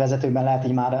 mint vezetőkben lehet,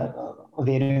 így már a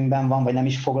vérünkben van, vagy nem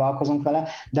is foglalkozunk vele,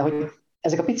 de hogy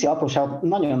ezek a pici apróságok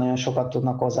nagyon-nagyon sokat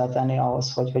tudnak hozzátenni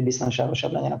ahhoz, hogy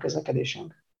biztonságosabb legyen a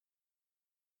közlekedésünk.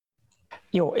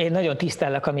 Jó, én nagyon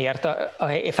tisztellek, amiért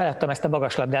én feladtam ezt a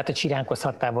magaslabdát, hogy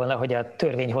siránkozhattál volna, hogy a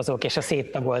törvényhozók és a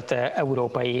széttagolt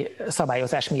európai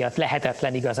szabályozás miatt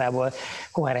lehetetlen igazából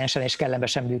koherensen és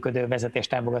kellemesen működő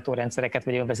vezetéstámogató rendszereket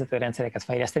vagy önvezető rendszereket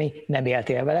fejleszteni. Nem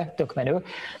éltél vele, tök menő.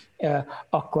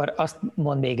 Akkor azt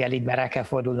mondd még el, így már rá kell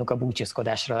fordulnunk a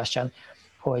búcsúzkodásra lassan,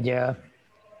 hogy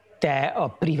te a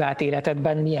privát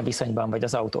életedben milyen viszonyban vagy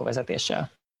az autóvezetéssel?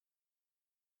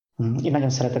 Én nagyon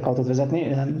szeretek autót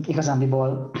vezetni.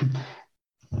 Igazándiból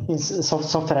én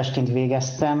szoftveresként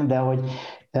végeztem, de hogy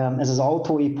ez az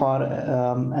autóipar,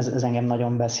 ez engem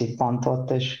nagyon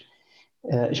beszippantott,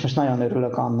 és most nagyon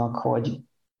örülök annak, hogy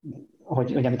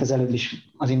amit az előbb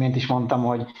is, az imént is mondtam,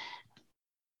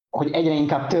 hogy egyre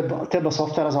inkább több a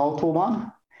szoftver az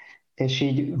autóban, és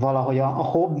így valahogy a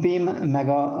hobbim, meg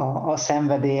a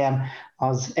szenvedélyem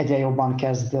az egyre jobban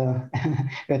kezd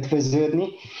ötvöződni.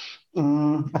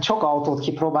 Hát sok autót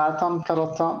kipróbáltam,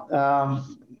 Karotta.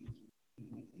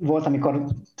 volt, amikor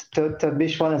több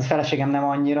is volt, ez a feleségem nem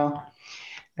annyira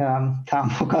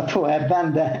támogató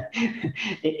ebben, de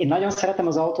én nagyon szeretem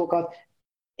az autókat,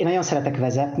 én nagyon szeretek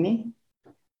vezetni,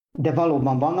 de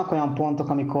valóban vannak olyan pontok,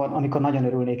 amikor nagyon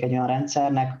örülnék egy olyan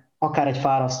rendszernek, akár egy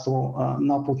fárasztó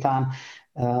nap után,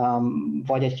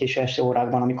 vagy egy késő este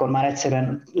órákban, amikor már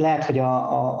egyszerűen lehet, hogy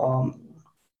a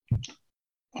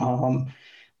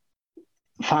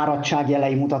fáradtság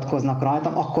jelei mutatkoznak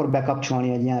rajtam, akkor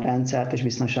bekapcsolni egy ilyen rendszert és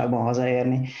biztonságban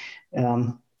hazaérni.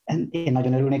 Én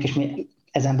nagyon örülnék, és mi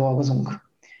ezen dolgozunk,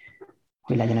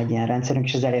 hogy legyen egy ilyen rendszerünk,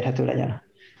 és ez elérhető legyen.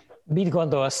 Mit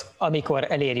gondolsz,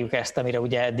 amikor elérjük ezt, amire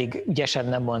ugye eddig ügyesen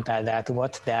nem mondtál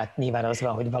dátumot, de hát nyilván az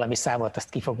van, hogy valami számot azt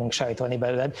ki fogunk sajtolni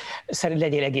belőled. Szerintem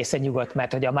legyél egészen nyugodt,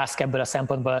 mert hogy a Musk ebből a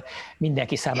szempontból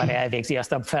mindenki számára elvégzi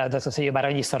azt a feladatot, hogy ő már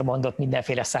annyiszor mondott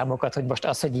mindenféle számokat, hogy most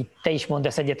az, hogy te is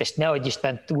mondasz egyet, és nehogy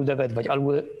Isten túldövöd, vagy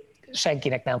alul,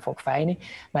 senkinek nem fog fájni,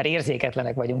 már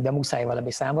érzéketlenek vagyunk, de muszáj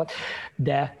valami számot,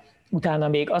 de utána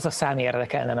még az a szám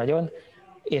érdekelne nagyon,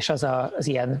 és az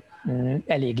ilyen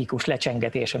elégikus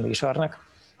lecsengetés a műsornak,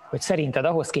 hogy szerinted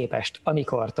ahhoz képest,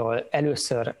 amikortól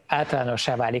először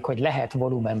általánossá válik, hogy lehet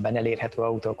volumenben elérhető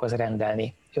autókhoz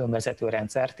rendelni önvezető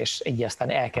rendszert, és így aztán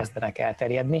elkezdenek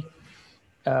elterjedni,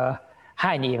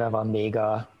 hány éve van még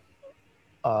a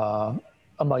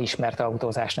ma ismert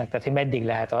autózásnak? Tehát, hogy meddig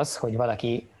lehet az, hogy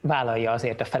valaki vállalja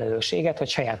azért a felelősséget, hogy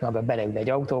saját maga beleül egy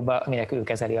autóba, aminek ő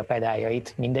kezeli a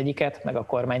pedáljait, mindegyiket, meg a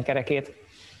kormánykerekét,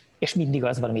 és mindig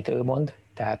az van, amit ő mond,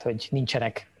 tehát, hogy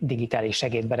nincsenek digitális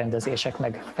segédberendezések,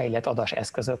 meg fejlett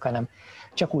adáseszközök, hanem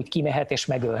csak úgy kimehet és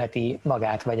megölheti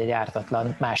magát, vagy egy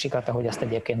ártatlan másikat, ahogy azt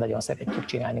egyébként nagyon szeretjük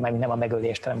csinálni, mármint nem a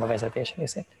megölést, hanem a vezetés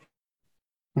részét.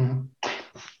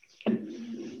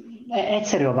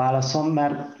 Egyszerű a válaszom,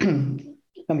 mert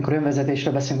amikor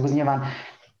önvezetésről beszélünk, az nyilván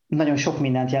nagyon sok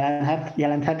mindent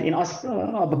jelenthet. Én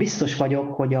abban biztos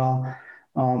vagyok, hogy a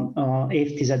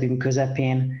évtizedünk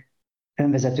közepén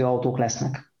önvezető autók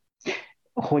lesznek.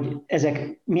 Hogy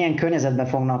ezek milyen környezetben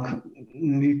fognak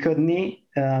működni,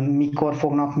 mikor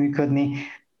fognak működni,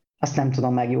 azt nem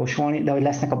tudom megjósolni, de hogy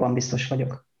lesznek, abban biztos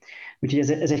vagyok. Úgyhogy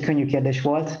ez egy könnyű kérdés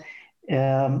volt.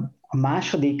 A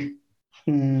második,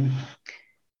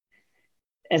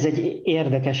 ez egy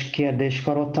érdekes kérdés,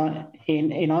 Karotta.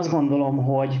 Én azt gondolom,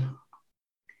 hogy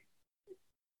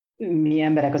mi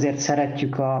emberek azért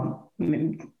szeretjük a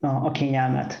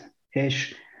kényelmet,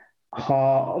 és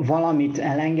ha valamit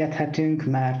elengedhetünk,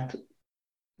 mert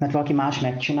valaki más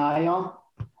megcsinálja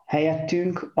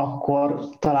helyettünk, akkor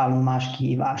találunk más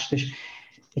kihívást. És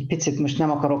egy picit most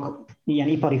nem akarok ilyen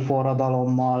ipari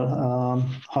forradalommal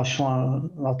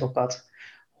hasonlatokat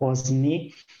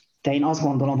hozni, de én azt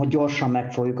gondolom, hogy gyorsan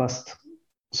meg fogjuk azt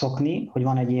szokni, hogy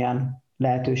van egy ilyen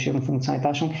lehetőségünk,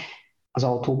 funkcionalitásunk az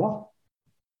autóba,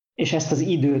 és ezt az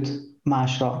időt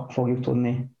másra fogjuk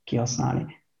tudni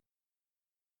kihasználni.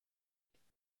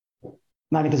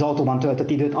 Mármint az autóban töltött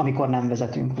időt, amikor nem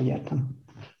vezetünk, úgy értem.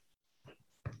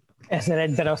 Ezzel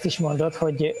egyben azt is mondod,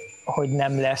 hogy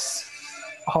nem lesz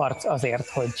harc azért,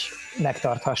 hogy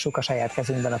megtarthassuk a saját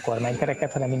kezünkben a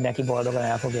kormánykereket, hanem mindenki boldogan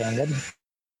el fogja engedni.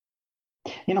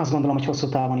 Én azt gondolom, hogy hosszú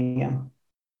távon igen.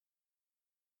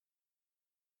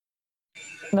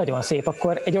 Nagyon szép,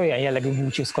 akkor egy olyan jellegű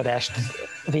búcsúzkodást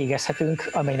végezhetünk,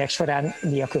 amelynek során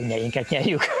mi a könnyeinket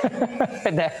nyerjük.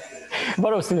 De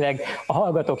valószínűleg a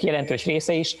hallgatók jelentős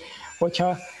része is,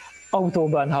 hogyha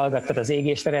autóban hallgattad az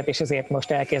égésteret, és ezért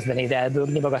most elkezdenéd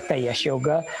elbőgni magad teljes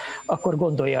joggal, akkor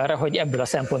gondolj arra, hogy ebből a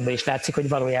szempontból is látszik, hogy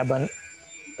valójában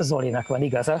Zolinak van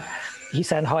igaza,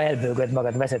 hiszen ha elbőgöd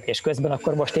magad vezetés közben,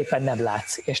 akkor most éppen nem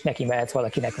látsz, és neki mehetsz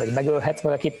valakinek, vagy megölhetsz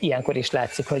valakit. Ilyenkor is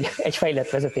látszik, hogy egy fejlett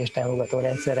vezetést támogató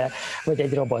rendszerrel, vagy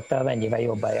egy robottal mennyivel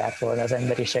jobban járt volna az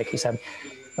emberiség, hiszen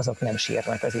azok nem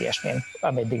sírnak az ilyesmén,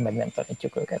 ameddig meg nem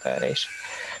tanítjuk őket erre is.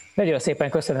 Nagyon szépen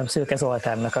köszönöm Szőke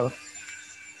Zoltánnak, a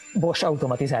Bosch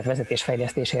automatizált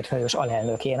vezetésfejlesztésért felelős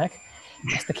alelnökének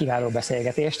ezt a kiváló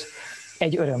beszélgetést.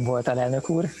 Egy öröm volt, alelnök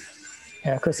úr.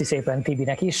 Köszi szépen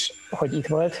Tibinek is, hogy itt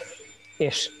volt,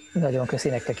 és nagyon köszi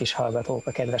nektek is, hallgatók,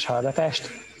 a kedves hallgatást.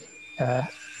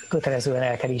 Kötelezően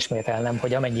el kell ismételnem,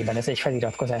 hogy amennyiben ez egy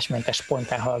feliratkozásmentes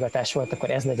spontán hallgatás volt, akkor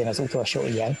ez legyen az utolsó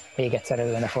ilyen. Még egyszer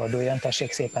elő ne forduljon,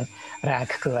 tessék szépen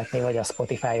ránk követni, vagy a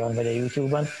Spotify-on, vagy a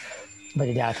YouTube-on, vagy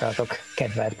egy általatok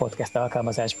kedvelt podcast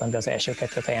alkalmazásban, de az első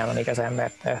kettőt ajánlom igazán,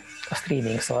 mert a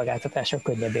streaming szolgáltatások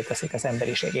könnyebbé teszik az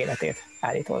emberiség életét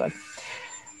állítólag.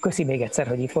 Köszi még egyszer,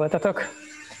 hogy itt voltatok,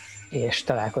 és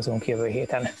találkozunk jövő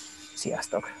héten.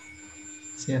 Sziasztok!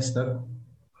 Sziasztok!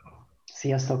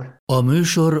 Sziasztok! A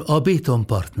műsor a Béton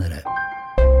partnere.